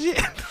about that shit.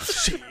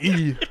 Shit.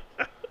 You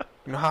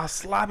know how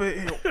sloppy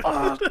it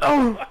was?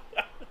 Oh.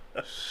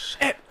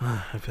 Shit.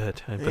 I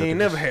bet. He ain't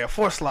never had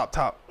 4 slop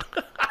top.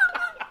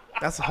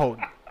 That's a whole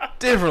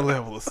different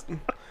level.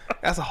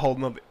 That's a whole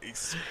nother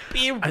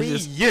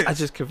experience. I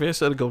just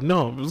convinced her to go.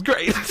 No, it was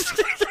great.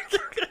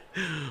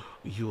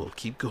 You will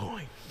keep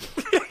going.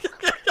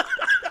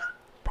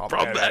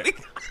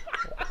 Problematic.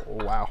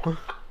 Wow. Okay.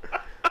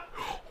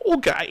 Oh,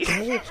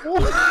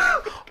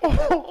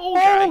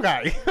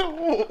 guy.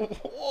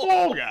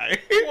 Oh, guy.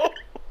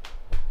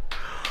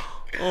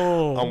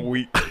 Oh. I'm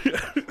weak.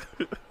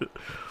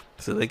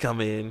 So they come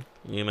in,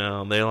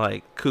 they're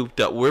like cooped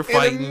up. We're And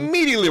fighting,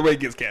 immediately Ray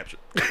gets captured.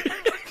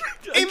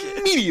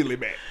 Immediately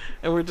back.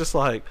 and we're just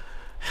like,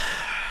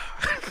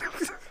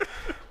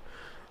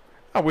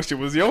 I wish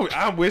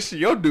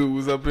your dude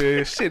was up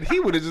there. Shit, he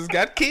would have just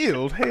got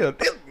killed. Hell,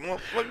 this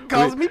motherfucker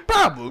causing me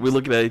problems. we're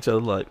looking at each other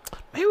like,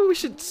 maybe we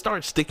should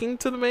start sticking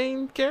to the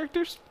main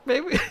characters.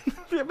 Maybe,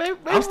 maybe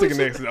I'm we sticking should-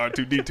 next to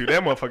R2D2.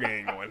 That motherfucker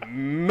ain't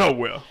going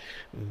nowhere.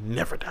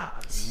 Never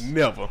dies.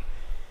 Never.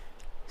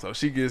 So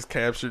she gets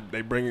captured.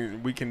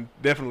 We can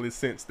definitely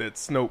sense that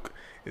Snoke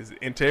is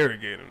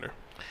interrogating her.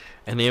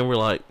 And then we're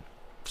like,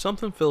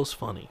 something feels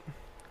funny.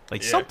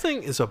 Like Yeah.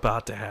 something is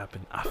about to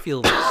happen. I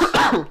feel this.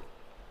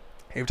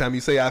 Every time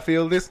you say I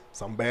feel this,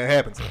 something bad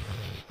happens.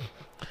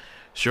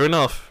 Sure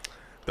enough,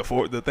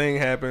 The thing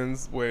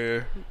happens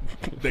where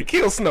they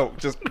kill Snoke.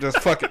 Just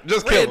fuck it.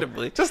 Just kill him.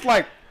 Randomly. Just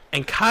like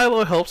and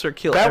Kylo helps her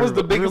kill. that was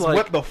the everybody. We're biggest like-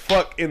 what the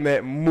fuck in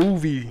that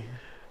movie.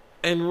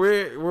 And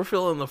we're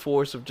feeling the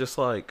force of just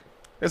like,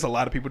 There's a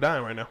lot of people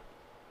dying right now.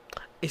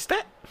 is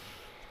that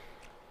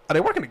Are they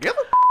working together?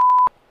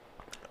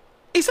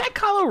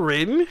 Kylo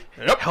Ren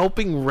Yep.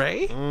 helping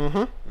Rey?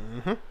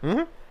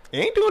 He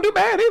ain't doing too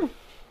bad either.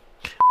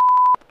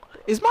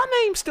 Is my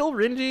name still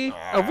Renji?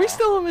 Are we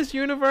still in this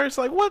universe?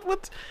 Like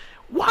what's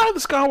why are the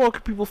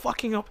Skywalker people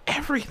fucking up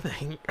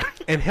everything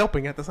And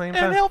helping at the same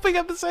time. and helping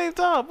at the same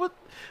time? What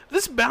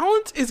this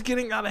balance is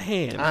getting out of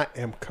hand. I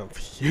am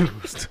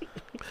confused.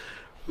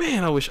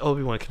 Man, I wish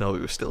Obi-Wan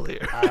Kenobi was still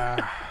here.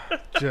 I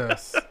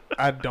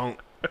don't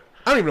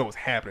I don't even know what's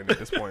happening at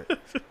this point.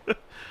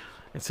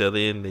 And so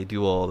then they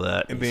do all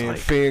that. And he's then like,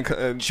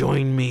 Finn,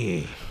 join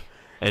me.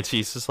 And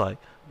she's just like,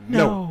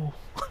 no.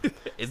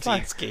 And she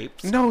like,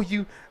 escapes. no,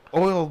 you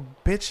oil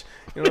bitch,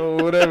 you know,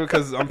 whatever.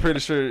 Because I'm pretty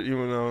sure, you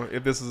know,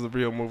 if this is a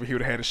real movie, he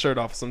would have had his shirt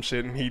off or some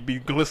shit, and he'd be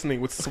glistening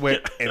with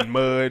sweat and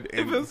mud.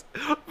 And If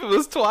it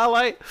was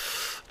Twilight,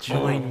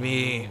 join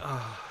me.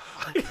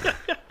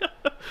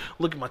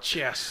 Look at my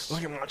chest.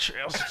 Look at my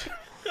chest.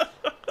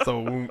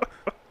 So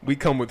we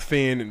come with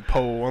Finn and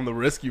Poe on the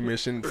rescue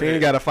mission. Finn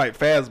got to fight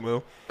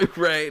Phasma.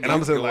 Right. And I'm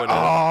just like,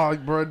 oh,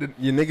 bro,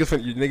 your nigga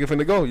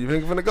finna go. You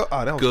nigga finna go.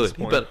 Oh, that was good.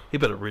 disappointing. He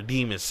better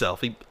redeem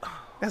himself.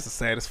 That's the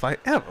saddest fight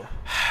ever.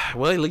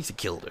 Well, at least he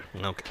killed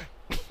her. Okay.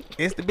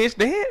 Is the bitch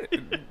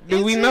dead?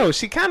 Do we know?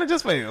 She kind of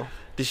just fell.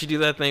 Did she do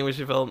that thing when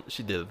she fell?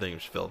 She did the thing when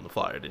she fell in the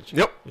fire, didn't she?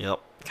 Yep. God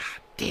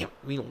damn.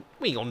 We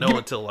ain't gonna know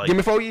until like Give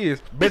me 4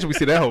 years. Bet you we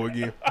see that hoe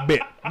again.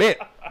 Bet.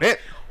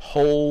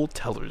 whole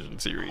television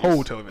series.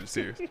 Whole television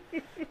series.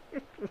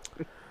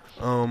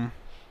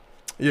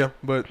 Yeah,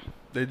 but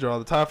they draw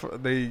the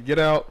top. They get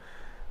out.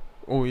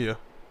 Oh yeah,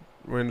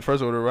 we're in the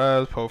First Order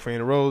rise. Poe, Finn,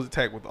 and Rose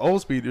attack with the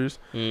old speeders.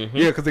 Mm-hmm.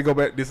 Yeah, because they go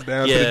back. This is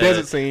down to the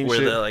desert scene. Where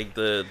shit.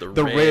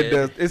 the red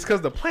does. It's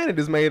because the planet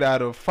is made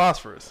out of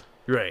phosphorus.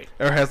 Right.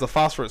 Or has the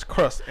phosphorus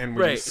crust, and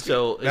Right.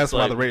 So that's it's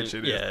why like, the red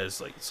shit is. Yeah,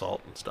 it's like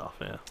salt and stuff.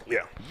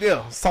 Yeah.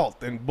 Yeah,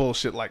 salt and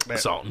bullshit like that.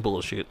 Salt and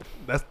bullshit.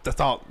 That's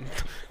all.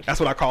 That's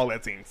what I call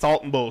that scene.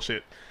 Salt and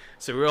bullshit.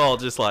 So we're all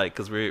just like,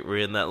 because we're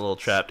in that little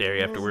trapped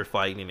area after we're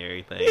fighting and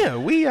everything. Yeah,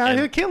 we out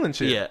here killing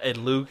shit. Yeah, and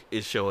Luke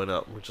is showing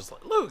up. We're just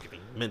like, Luke. And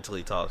he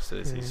mentally talks to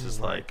us. He's just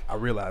like, I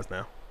realize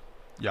now.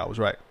 Y'all was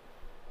right.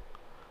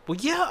 well,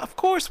 yeah, of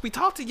course. We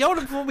talked to Yoda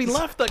before we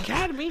left the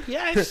academy.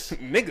 Yes.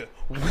 Nigga,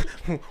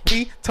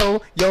 we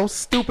told your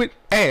stupid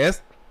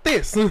ass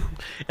this. And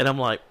And I'm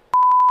like,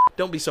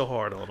 don't be so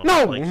hard on him.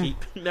 No. Like,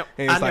 no,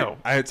 it's I like, know.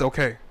 it's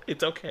okay.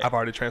 It's okay. I've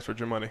already transferred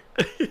your money.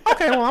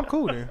 Okay, well, I'm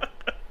cool then.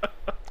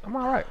 I'm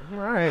all right. I'm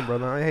all right,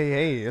 brother.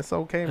 Hey, it's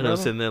okay, And I'm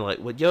brother. sitting there like,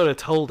 what Yoda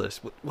told us,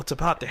 what's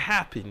about to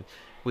happen.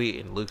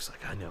 And Luke's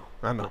like, I know.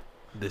 I know.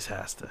 This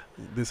has to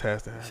This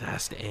has to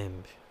happen.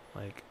 end.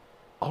 Like,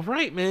 all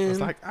right, man. It's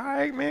like, all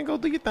right, man, go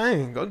do your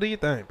thing. Go do your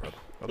thing, brother.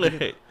 Go do your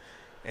thing.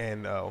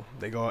 And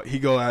he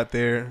go out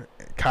there.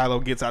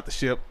 Kylo gets out the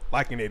ship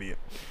like an idiot.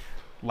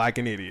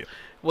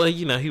 Well,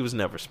 he was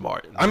never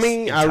smart. in I this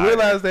mean, I entire-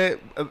 realized that,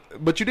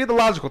 but you did the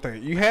logical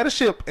thing. You had a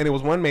ship, and it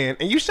was one man,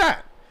 and you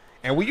shot.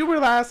 And when you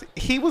realize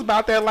he was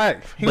about that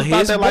life, he But was about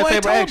his that boy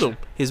lightsaber told action. him.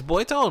 His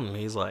boy told him.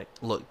 He's like,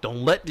 look,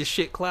 don't let this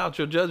shit cloud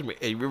your judgment.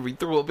 And remember, he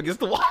threw up against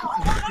the wall.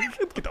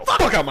 Get the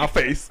fuck out my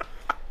face.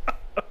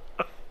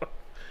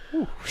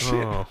 Ooh, shit.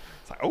 Oh.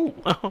 It's like,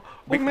 oh,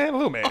 big man,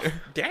 little man.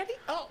 Daddy?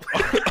 Oh.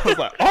 I was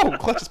like, oh,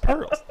 clutches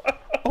pearls.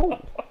 Oh.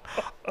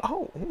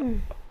 Mm.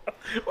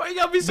 Why you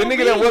gotta be so The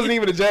nigga that mean? wasn't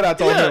even a Jedi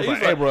told him, I was he's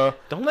like, hey, bro,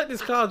 don't let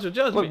this cloud your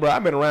judgment. look, bro,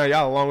 I've been around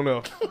y'all long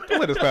enough. Don't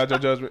let this cloud your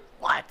judgment.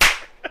 What?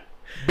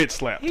 Bitch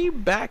slap. He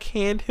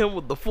backhand him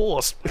with the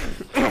force.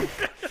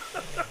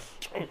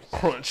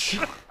 Crunch.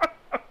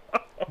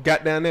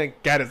 Got down there and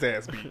got his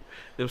ass beat.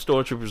 Them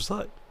stormtroopers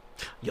like,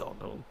 yo,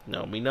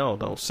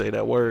 don't say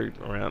that word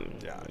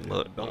around. Yeah,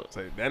 look, don't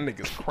say that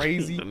nigga's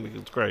crazy. That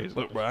nigga's crazy.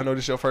 Look, bro, I know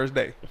this your first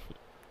day.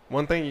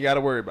 One thing you got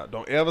to worry about: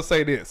 don't ever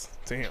say this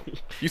to him.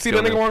 You see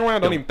that Don't- nigga walking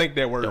around? Don't don't- even think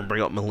that word. Don't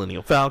bring up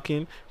Millennium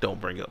Falcon. Don't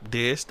bring up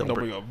this. Don't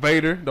bring up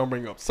Vader. Don't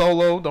bring up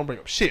Solo. Don't bring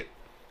up shit.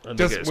 That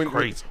Just nigga is when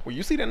crazy. when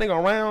you see that nigga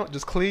around,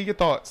 just clear your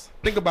thoughts.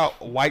 Think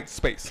about white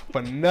space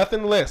for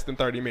nothing less than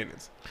 30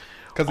 minutes.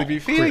 Because if you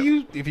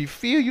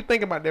feel you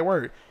thinking about that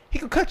word, he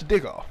could cut your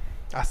dick off.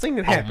 I seen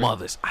it happen On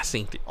mothers, I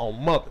seen it.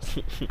 on mothers.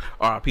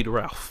 R.I.P. to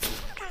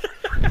Ralph.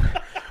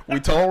 We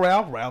told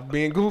Ralph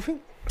being goofy.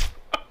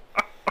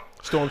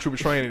 Stormtrooper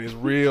training is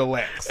real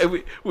lax.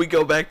 And we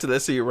go back to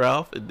that scene of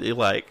Ralph, and they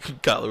like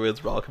Kylo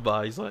Ren's walking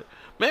by. He's like,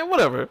 man,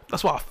 whatever.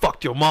 That's why I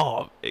fucked your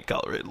mom. And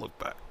Kylo Ren looked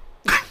back.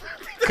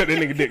 Cut that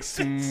nigga dick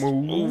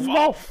smooth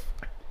off.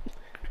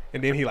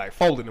 And then he like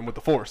folded him with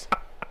the force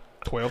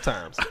 12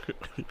 times.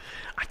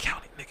 I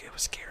counted, nigga. It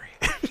was scary.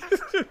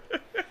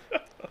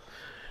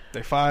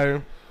 They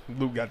fire.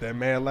 Luke got that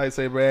mad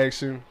lightsaber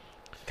action.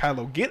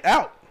 Kylo, get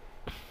out.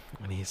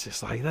 And he's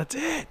just like, that's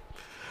it.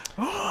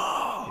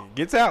 He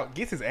gets out,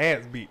 gets his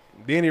ass beat.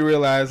 Then he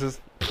realizes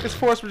it's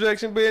force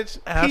projection, bitch.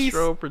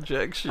 Astro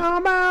projection.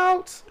 I'm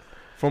out.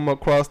 From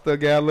across the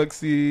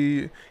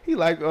galaxy. He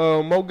like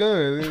Mo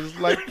Gun. It's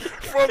like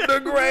from the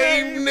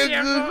grave,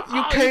 nigga.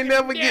 You can't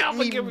never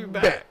get me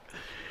back.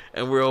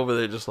 And we're over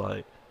there just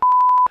like,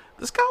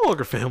 the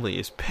Skywalker family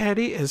is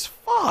petty as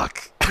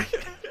fuck.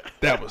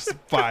 That was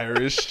fire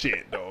as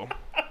shit, though.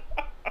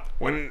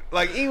 When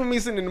like even me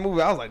sitting in the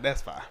movie, I was like,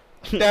 that's fire.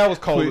 That was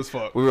cold as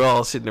fuck. We were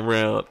all sitting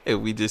around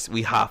and we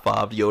high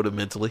fived Yoda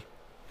mentally.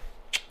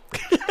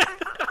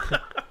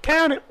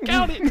 Count it.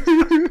 Count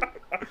it.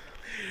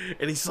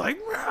 And he's like,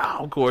 wow.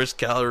 Of course,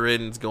 Kylo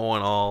Ren's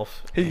going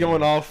off. He's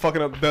going off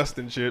fucking up dust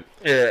and shit.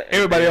 Yeah.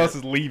 Everybody else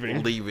is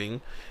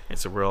leaving. And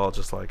so we're all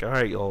just like, all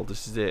right, y'all,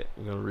 this is it.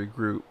 We're going to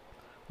regroup.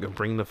 We're going to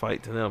bring the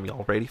fight to them.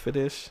 Y'all ready for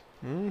this?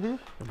 Mm-hmm.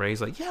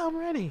 Ray's like, yeah, I'm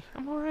ready.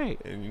 I'm all right.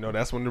 And you know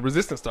that's when the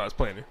Resistance starts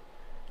playing.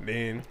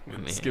 Then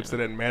Man. it skips to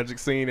that magic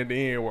scene at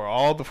the end where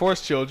all the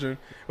Force children,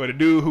 where the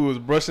dude who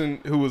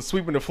was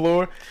sweeping the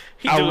floor,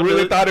 I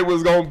really thought it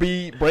was gonna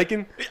be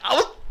breaking.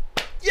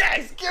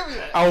 Yes, give me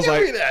that. I was give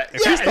like, me that.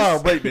 if he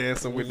started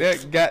breakdancing with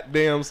that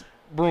goddamn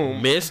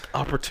broom, Missed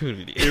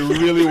opportunity. it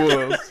really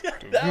was.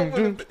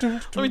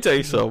 Let me tell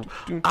you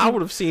something. I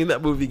would have seen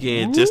that movie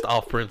again just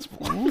off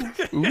principle.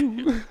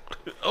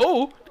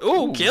 Oh,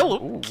 kill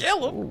him.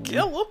 Kill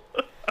him.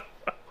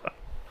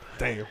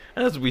 Damn.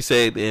 As we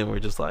say at the end, we're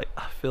just like,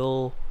 I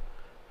feel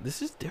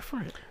this is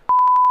different.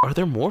 Are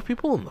there more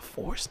people in the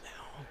Force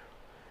now?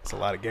 It's a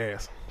lot of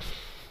gas.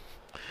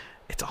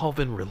 It's all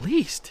been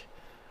released.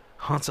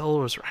 Han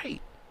Solo was right.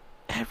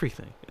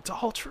 Everything. It's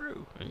all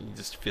true. And you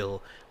just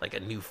feel like a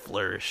new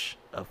flourish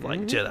of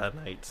like Jedi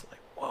Knights. Like,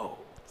 whoa.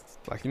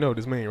 Like, you know what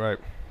this mean, right?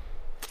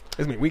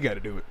 This mean we got to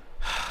do it.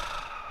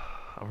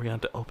 Are we going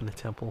to open a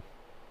temple?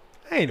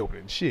 I ain't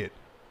opening shit.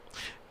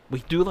 We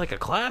do like a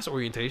class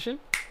orientation.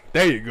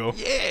 There you go.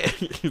 Yeah.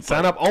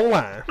 Sign up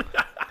online.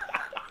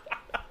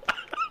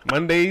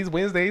 Mondays,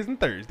 Wednesdays, and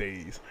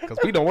Thursdays. Because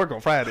we don't work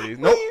on Fridays.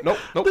 Nope.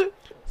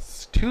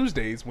 It's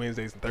Tuesdays,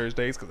 Wednesdays, and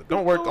Thursdays. Because I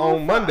don't work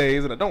on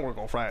Mondays and I don't work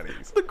on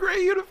Fridays. The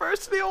Gray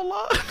University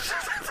online.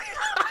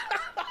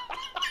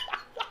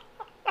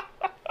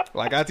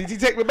 Like ITT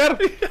Tech, but better.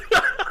 Hey,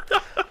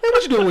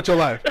 what you doing with your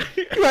life?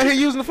 You out here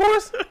using the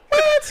Force?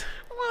 What?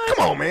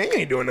 Come on, man. You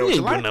ain't doing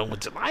nothing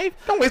with your life.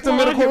 Don't waste the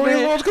medical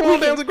rewards. Come on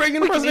down to Great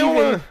University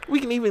online. We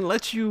can even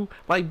let you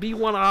like be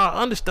one of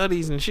our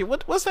understudies and shit.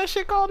 What's that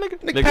shit called,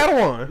 nigga? Nigga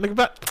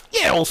Padawan.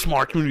 Yeah, old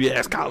smart community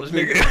ass college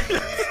nigga.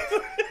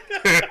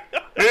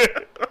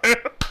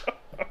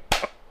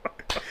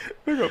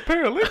 Nigga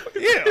paralegal.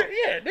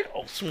 Yeah, nigga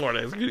old smart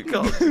ass community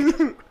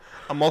college.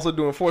 I'm also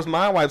doing Force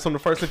Mind Wipes on the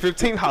 1st and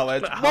 15th.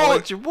 Holla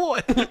at your boy.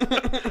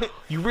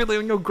 You really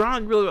on your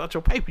grind, you really about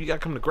your paper. You gotta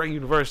come to Great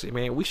University,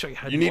 man. We show you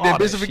how to you do need all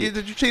that bitch to forget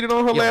that you cheated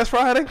on her last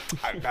Friday?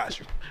 I got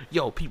you.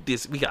 Yo, peep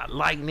this. We got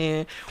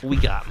lightning. We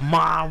got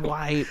mind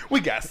wipe. We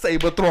got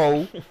saber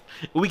throw.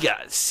 We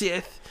got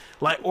Sith,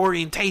 like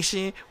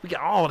orientation. We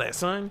got all that,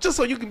 son. Just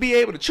so you can be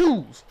able to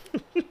choose.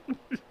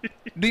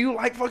 Do you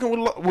like fucking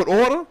with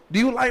order? Do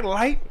you like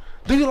light?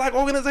 Do you like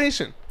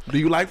organization? Do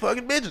you like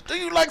fucking bitches? Do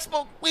you like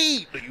smoke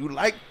weed? Do you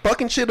like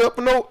fucking shit up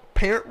for no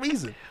apparent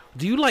reason?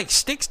 Do you like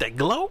sticks that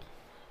glow?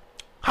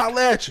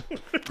 Holla at you.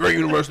 Great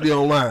University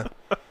Online.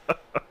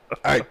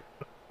 Alright.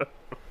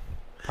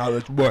 Holla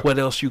at your boy. What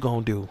else you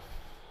gonna do?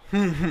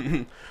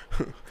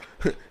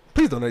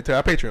 Please donate to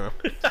our Patreon.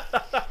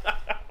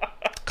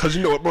 Cause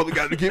you know what brother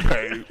got to get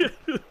paid.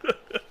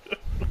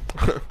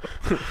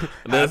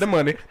 That's the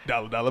money.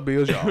 Dollar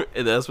bills, y'all.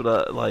 And that's what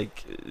I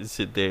like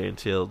sit there and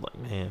chill like,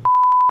 man,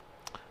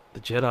 the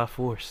Jedi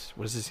Force,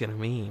 what is this gonna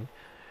mean?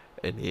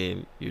 And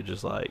then you're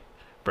just like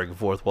breaking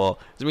fourth wall.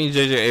 Does it mean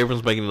J.J.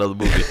 Abrams making another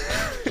movie?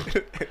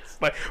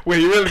 It's like what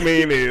you really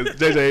mean is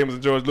J.J. Abrams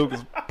and George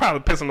Lucas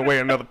probably pissing away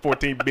another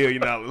 $14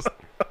 billion.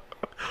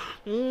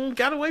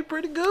 Got away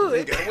pretty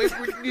good. Got away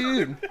pretty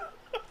good.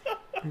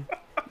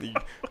 You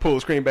pull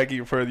the screen back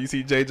even further. You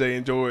see JJ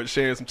and George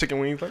sharing some chicken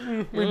wings. Like,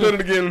 we did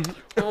it again.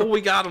 Oh,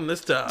 we got him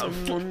this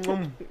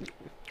time.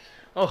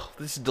 Oh,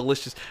 this is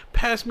delicious.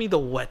 Pass me the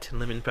wet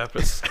lemon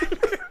peppers.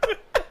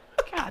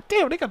 God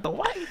damn, they got the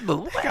white.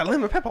 They got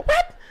lemon pepper.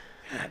 What?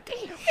 God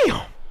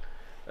damn.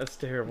 That's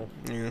terrible.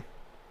 Yeah.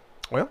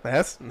 Well,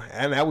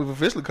 and now we've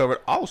officially covered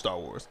all Star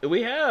Wars.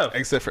 We have.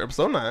 Except for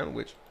Episode 9,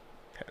 which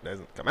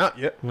hasn't come out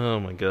yet. Oh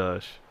my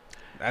gosh.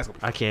 That's gonna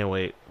be fun. I can't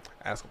wait.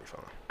 That's gonna be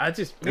fun.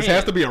 This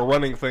has to be a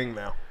running thing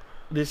now.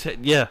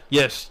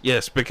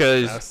 Yes,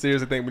 because I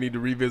seriously think we need to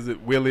revisit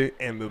Willie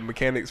and the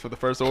mechanics for the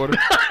First Order.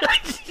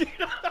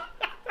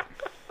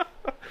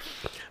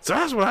 So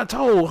that's what I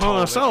told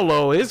Han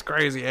Solo, his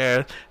crazy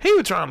ass. He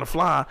was trying to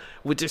fly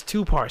with just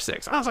 2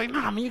 parsecs. I was like,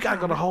 nah, man, you gotta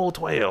go the whole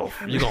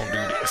 12. You gonna do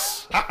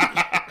this.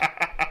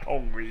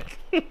 Oh, weak.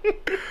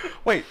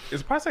 Wait,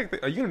 is parsec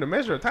a unit of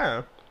measure of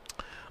time?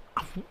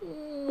 I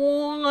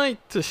would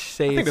like to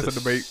say I think that's a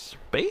debate.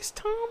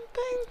 Space-time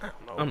thing? I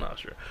don't know. I'm not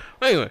sure.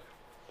 Anyway,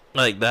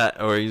 like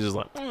that, or he's just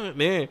like, man, let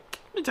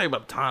me tell you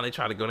about the time they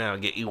tried to go down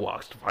and get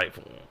Ewoks to fight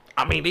for him.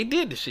 I mean, they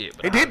did the shit.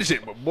 But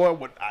boy,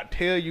 what I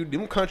tell you,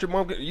 them country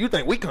motherfuckers, you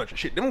think we country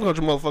shit. Them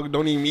country motherfuckers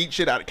don't even eat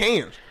shit out of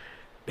cans.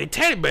 They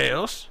teddy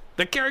bears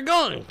that carry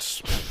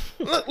guns.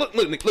 Look,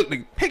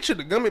 nigga. Picture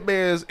the gummy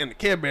bears and the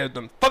Care Bears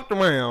done fucked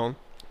around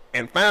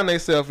and found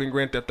themselves in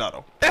Grand Theft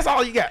Auto. That's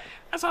all you got.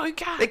 That's all you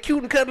got. They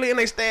cute and cuddly and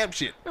they stab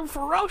shit. They're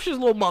ferocious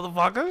little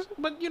motherfuckers.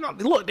 But, you know,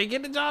 look, they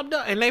get the job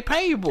done. And they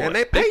pay you, boy. And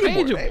they pay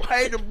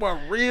you, boy,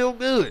 real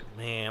good.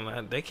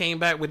 Man, they came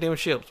back with them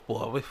ships,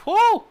 boy.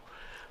 Whoa.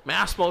 Man,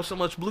 I smoked so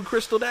much Blue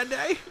Crystal that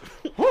day.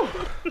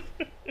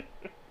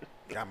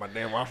 Got my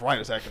damn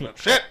arthritis acting up.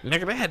 Shit.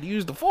 Nigga, they had to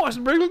use the Force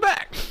to bring me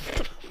back.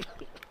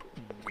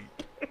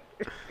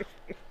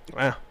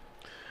 Wow.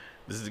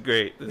 This is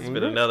great. This has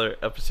been another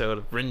episode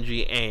of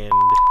Renji and...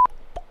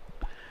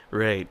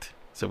 Right.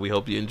 So we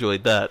hope you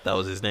enjoyed that. That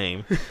was his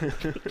name.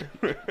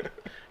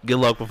 good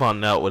luck with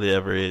finding out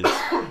whatever is.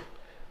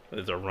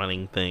 It's a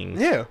running thing.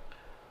 Yeah.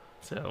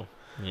 So,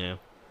 yeah.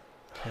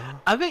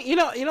 I think, you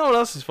know what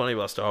else is funny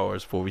about Star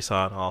Wars before we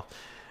sign off?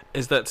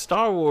 Is that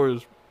Star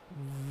Wars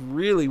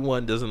really,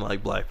 one, doesn't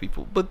like black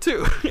people, but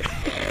two,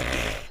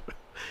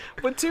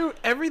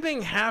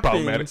 everything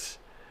happens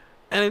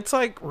and it's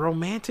like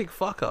romantic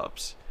fuck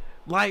ups.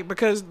 Like,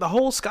 because the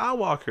whole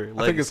Skywalker legacy,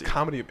 I think it's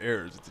comedy of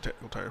errors. It's a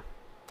technical term.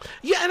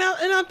 Yeah, and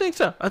I think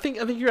so. I think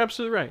you're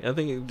absolutely right. I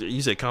think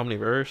you said comedy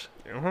of errors.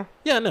 Uh-huh.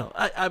 Yeah, no,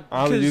 I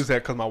only use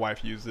that because my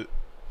wife used it.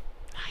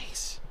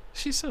 Nice.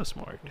 She's so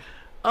smart.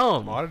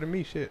 Smarter than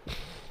me, shit.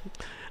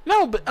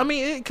 No, but I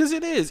mean, because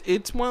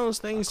it's one of those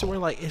things to where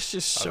like it's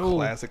just so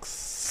classic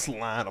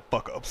line of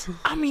fuck ups.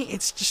 I mean,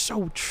 it's just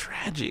so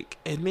tragic.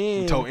 And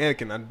then you told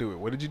Anakin not to do it.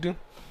 What did you do?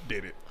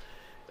 Did it.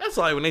 That's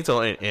like when they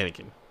told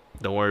Anakin,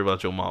 "Don't worry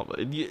about your mom." But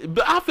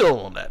I feel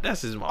on that.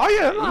 That's his mom. Oh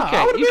yeah,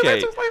 I would have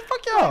been just like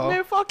fuck y'all,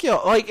 man. Fuck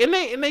y'all. Like, and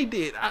they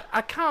did.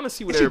 I kind of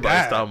see what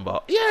everybody's talking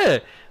about. Yeah,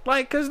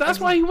 like because that's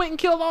why he went and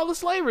killed all the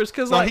slavers.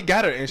 Because he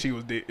got her and she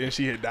was dead and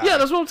she had died. Yeah,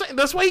 that's what I'm saying.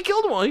 That's why he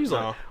killed them all. He was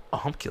like,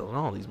 "Oh, I'm killing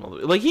all these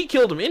motherfuckers." Like he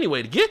killed them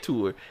anyway to get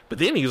to her. But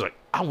then he was like,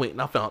 "I went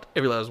and I found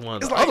every last one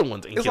of the other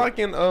ones." It's like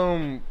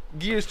in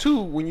Gears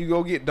 2 when you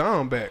go get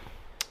Dom back,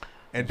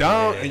 and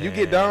and you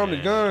get Dom the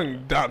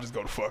gun, Dom just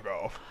go to fuck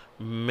off.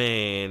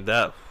 Man,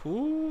 that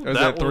was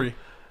that 3.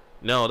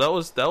 No, that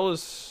was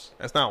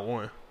that's not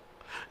 1.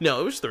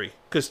 No, it was 3.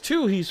 Because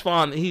 2, he's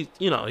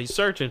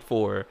searching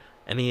for her,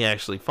 and he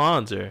actually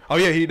finds her. Oh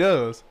yeah, he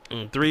does.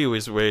 And 3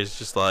 was where it's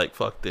just like,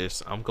 fuck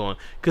this, I'm going,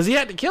 because he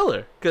had to kill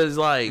her. Because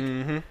like,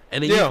 and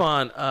then you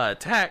find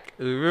Tak.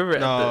 Remember?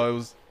 It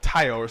was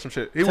Tayo or some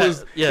shit. He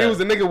was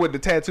the nigga with the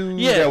tattoos.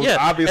 Yeah, that was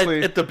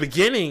obviously at the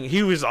beginning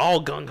he was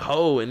all gung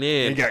ho, and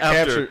then he got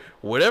captured.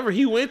 Whatever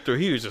he went through,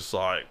 he was just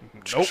like,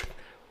 nope.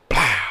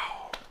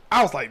 Pow.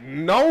 I was like,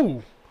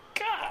 no.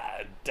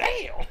 God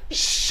damn.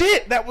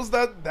 Shit, that was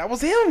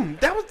him.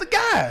 That was the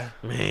guy.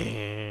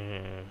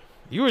 Man,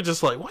 you were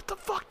just like, what the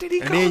fuck did he?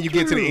 And then you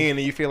get to the end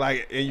and you feel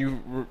like, and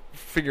you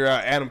figure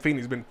out Adam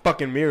Feeney's been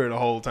fucking Mira the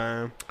whole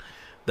time.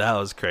 That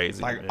was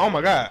crazy. Like, man. Oh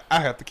my god, I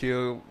have to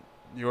kill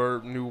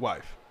your new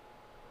wife.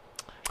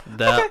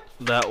 That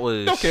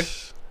was okay.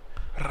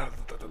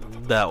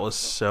 That was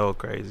so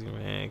crazy,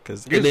 man.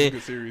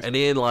 And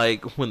then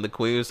like when the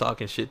queen was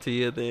talking shit to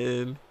you,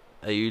 then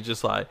and you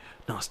just like,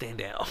 no, stand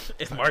down.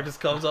 And Marcus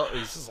comes up,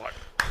 he's just like,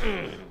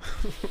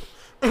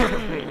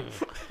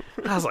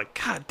 I was like,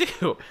 God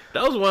damn,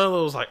 that was one of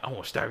those like, I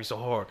want to stab you so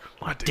hard,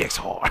 my dick's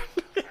hard.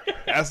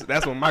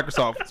 That's when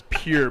Microsoft was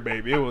pure,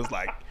 baby. It was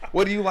like,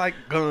 what do you like?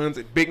 Guns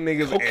and big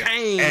niggas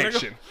cocaine, and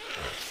action.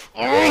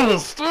 Oh,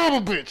 stab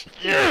a bitch.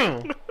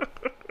 Yeah.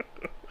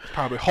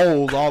 Probably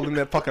holes all in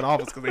that fucking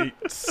office because they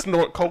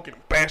snort coke and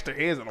bash their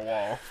heads on the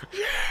wall.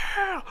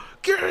 Yeah,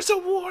 Gears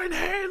of War and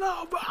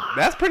Halo. Bro.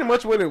 That's pretty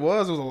much what it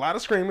was. It was a lot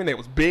of screaming. It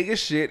was big as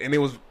shit, and it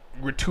was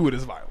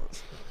gratuitous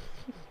violence.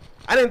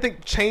 I didn't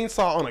think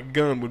chainsaw on a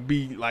gun would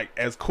be like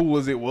as cool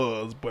as it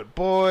was, but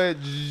boy,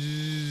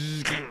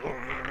 and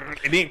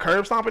then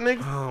curb stomping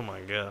niggas. Oh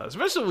my god!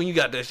 Especially when you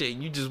got that shit,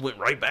 and you just went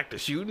right back to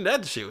shooting.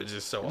 That shit was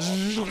just so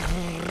awesome.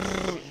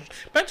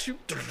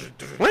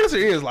 Lancer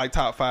is like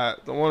top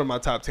 5, one of my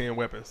top 10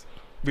 weapons,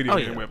 video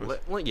game weapons.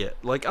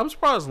 Like I'm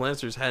surprised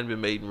Lancers hadn't been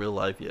made in real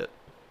life yet.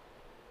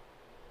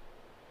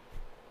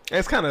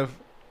 It's kind of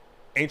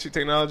ancient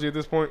technology at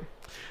this point.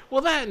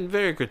 Well, that and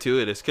very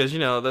gratuitous because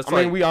that's.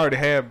 I mean, we already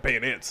have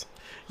bayonets.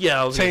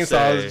 Yeah, I was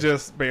chainsaw is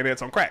just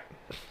bayonets on crack,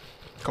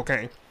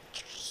 cocaine.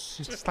 It's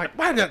just like,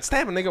 why not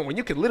stab a nigga when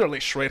you could literally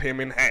shred him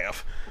in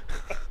half?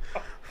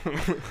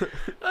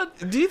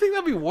 Do you think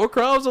that'd be war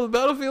crimes on the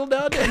battlefield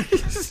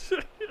nowadays?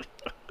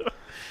 I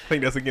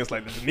think that's against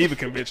like the Geneva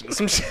Convention or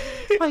some shit.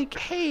 Like,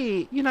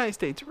 hey, United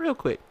States, real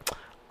quick.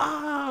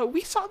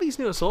 We saw these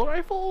new assault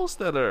rifles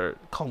that are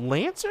called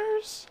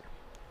Lancers.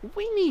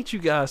 We need you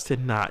guys to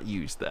not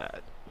use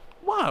that.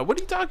 Why? What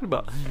are you talking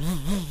about?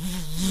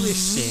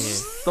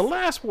 Listen, the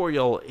last war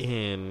y'all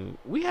in,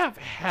 we have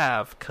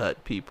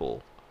half-cut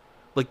people.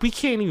 Like, we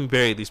can't even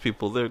bury these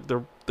people. Their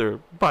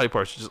body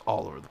parts are just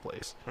all over the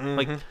place. Mm-hmm.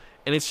 Like,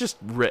 and it's just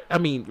I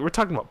mean, we're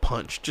talking about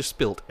punch just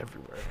spilled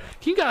everywhere.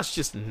 Can you guys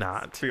just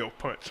not spill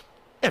punch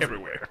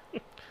everywhere?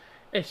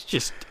 It's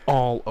just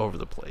all over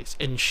the place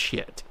and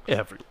shit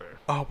everywhere.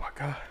 Oh my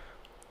god,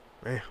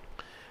 man,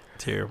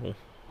 terrible.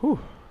 Whew.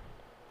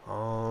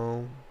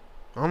 I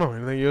don't know.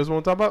 Anything you guys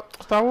want to talk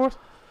about Star Wars?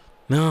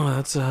 No,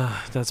 that's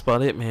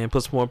about it, man.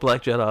 Put some more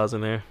Black Jedis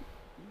in there.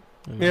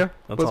 Yeah,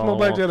 put some more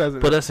Black Jedis in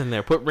there. Put us in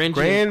there. Put Renji.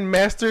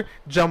 Grandmaster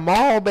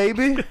Jamal,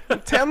 baby.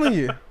 I'm telling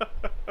you.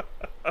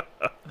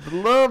 The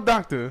Love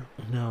Doctor.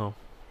 No.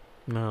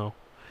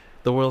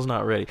 The world's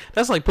not ready.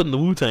 That's like putting the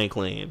Wu-Tang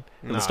Clan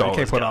in the Star Wars.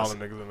 You can't put all the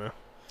niggas in there.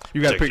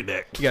 You gotta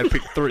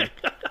pick 3.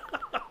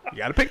 You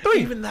gotta pick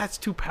 3. Even that's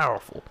too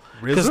powerful.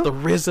 Because the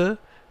RZA,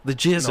 the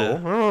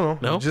Jizza.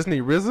 No. You just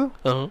need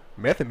RZA,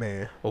 Method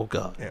Man. Oh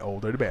god. And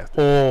Old Dirty Bastard.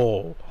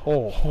 Oh.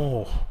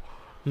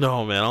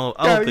 No, man. I don't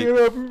gotta think. get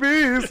up and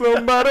be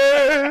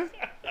somebody.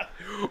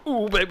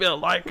 Ooh, baby, I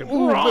like it.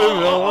 Ooh, raw.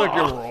 baby, I like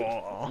it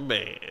raw.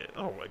 Man,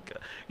 oh my god.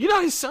 You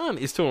know his son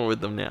is touring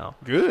with them now.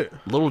 Good.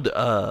 Little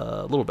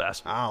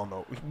bastard. I don't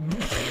know.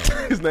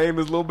 His name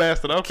is Lil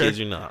Bastard. Okay. Kid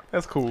you not.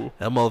 That's cool.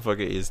 That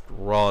motherfucker is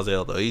raw as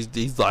hell though.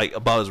 He's like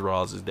about as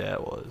raw as his dad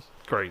was.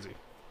 Crazy.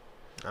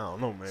 I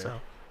don't know, man. So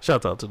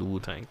shout out to the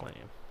Wu-Tang Clan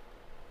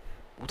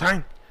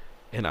Tang.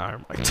 and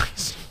Iron Mike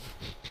Tyson.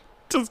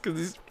 Just because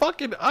he's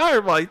fucking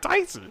Iron Mike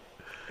Tyson.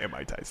 And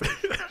Mike Tyson.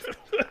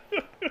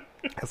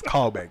 That's a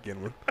callback,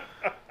 Gentlemen.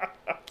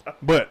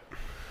 But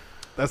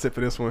that's it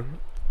for this one.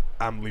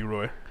 I'm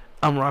Leroy,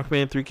 I'm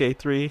Rockman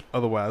 3K3,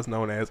 otherwise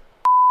known as.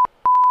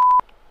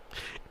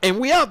 and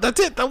we out. That's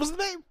it. That was the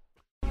name.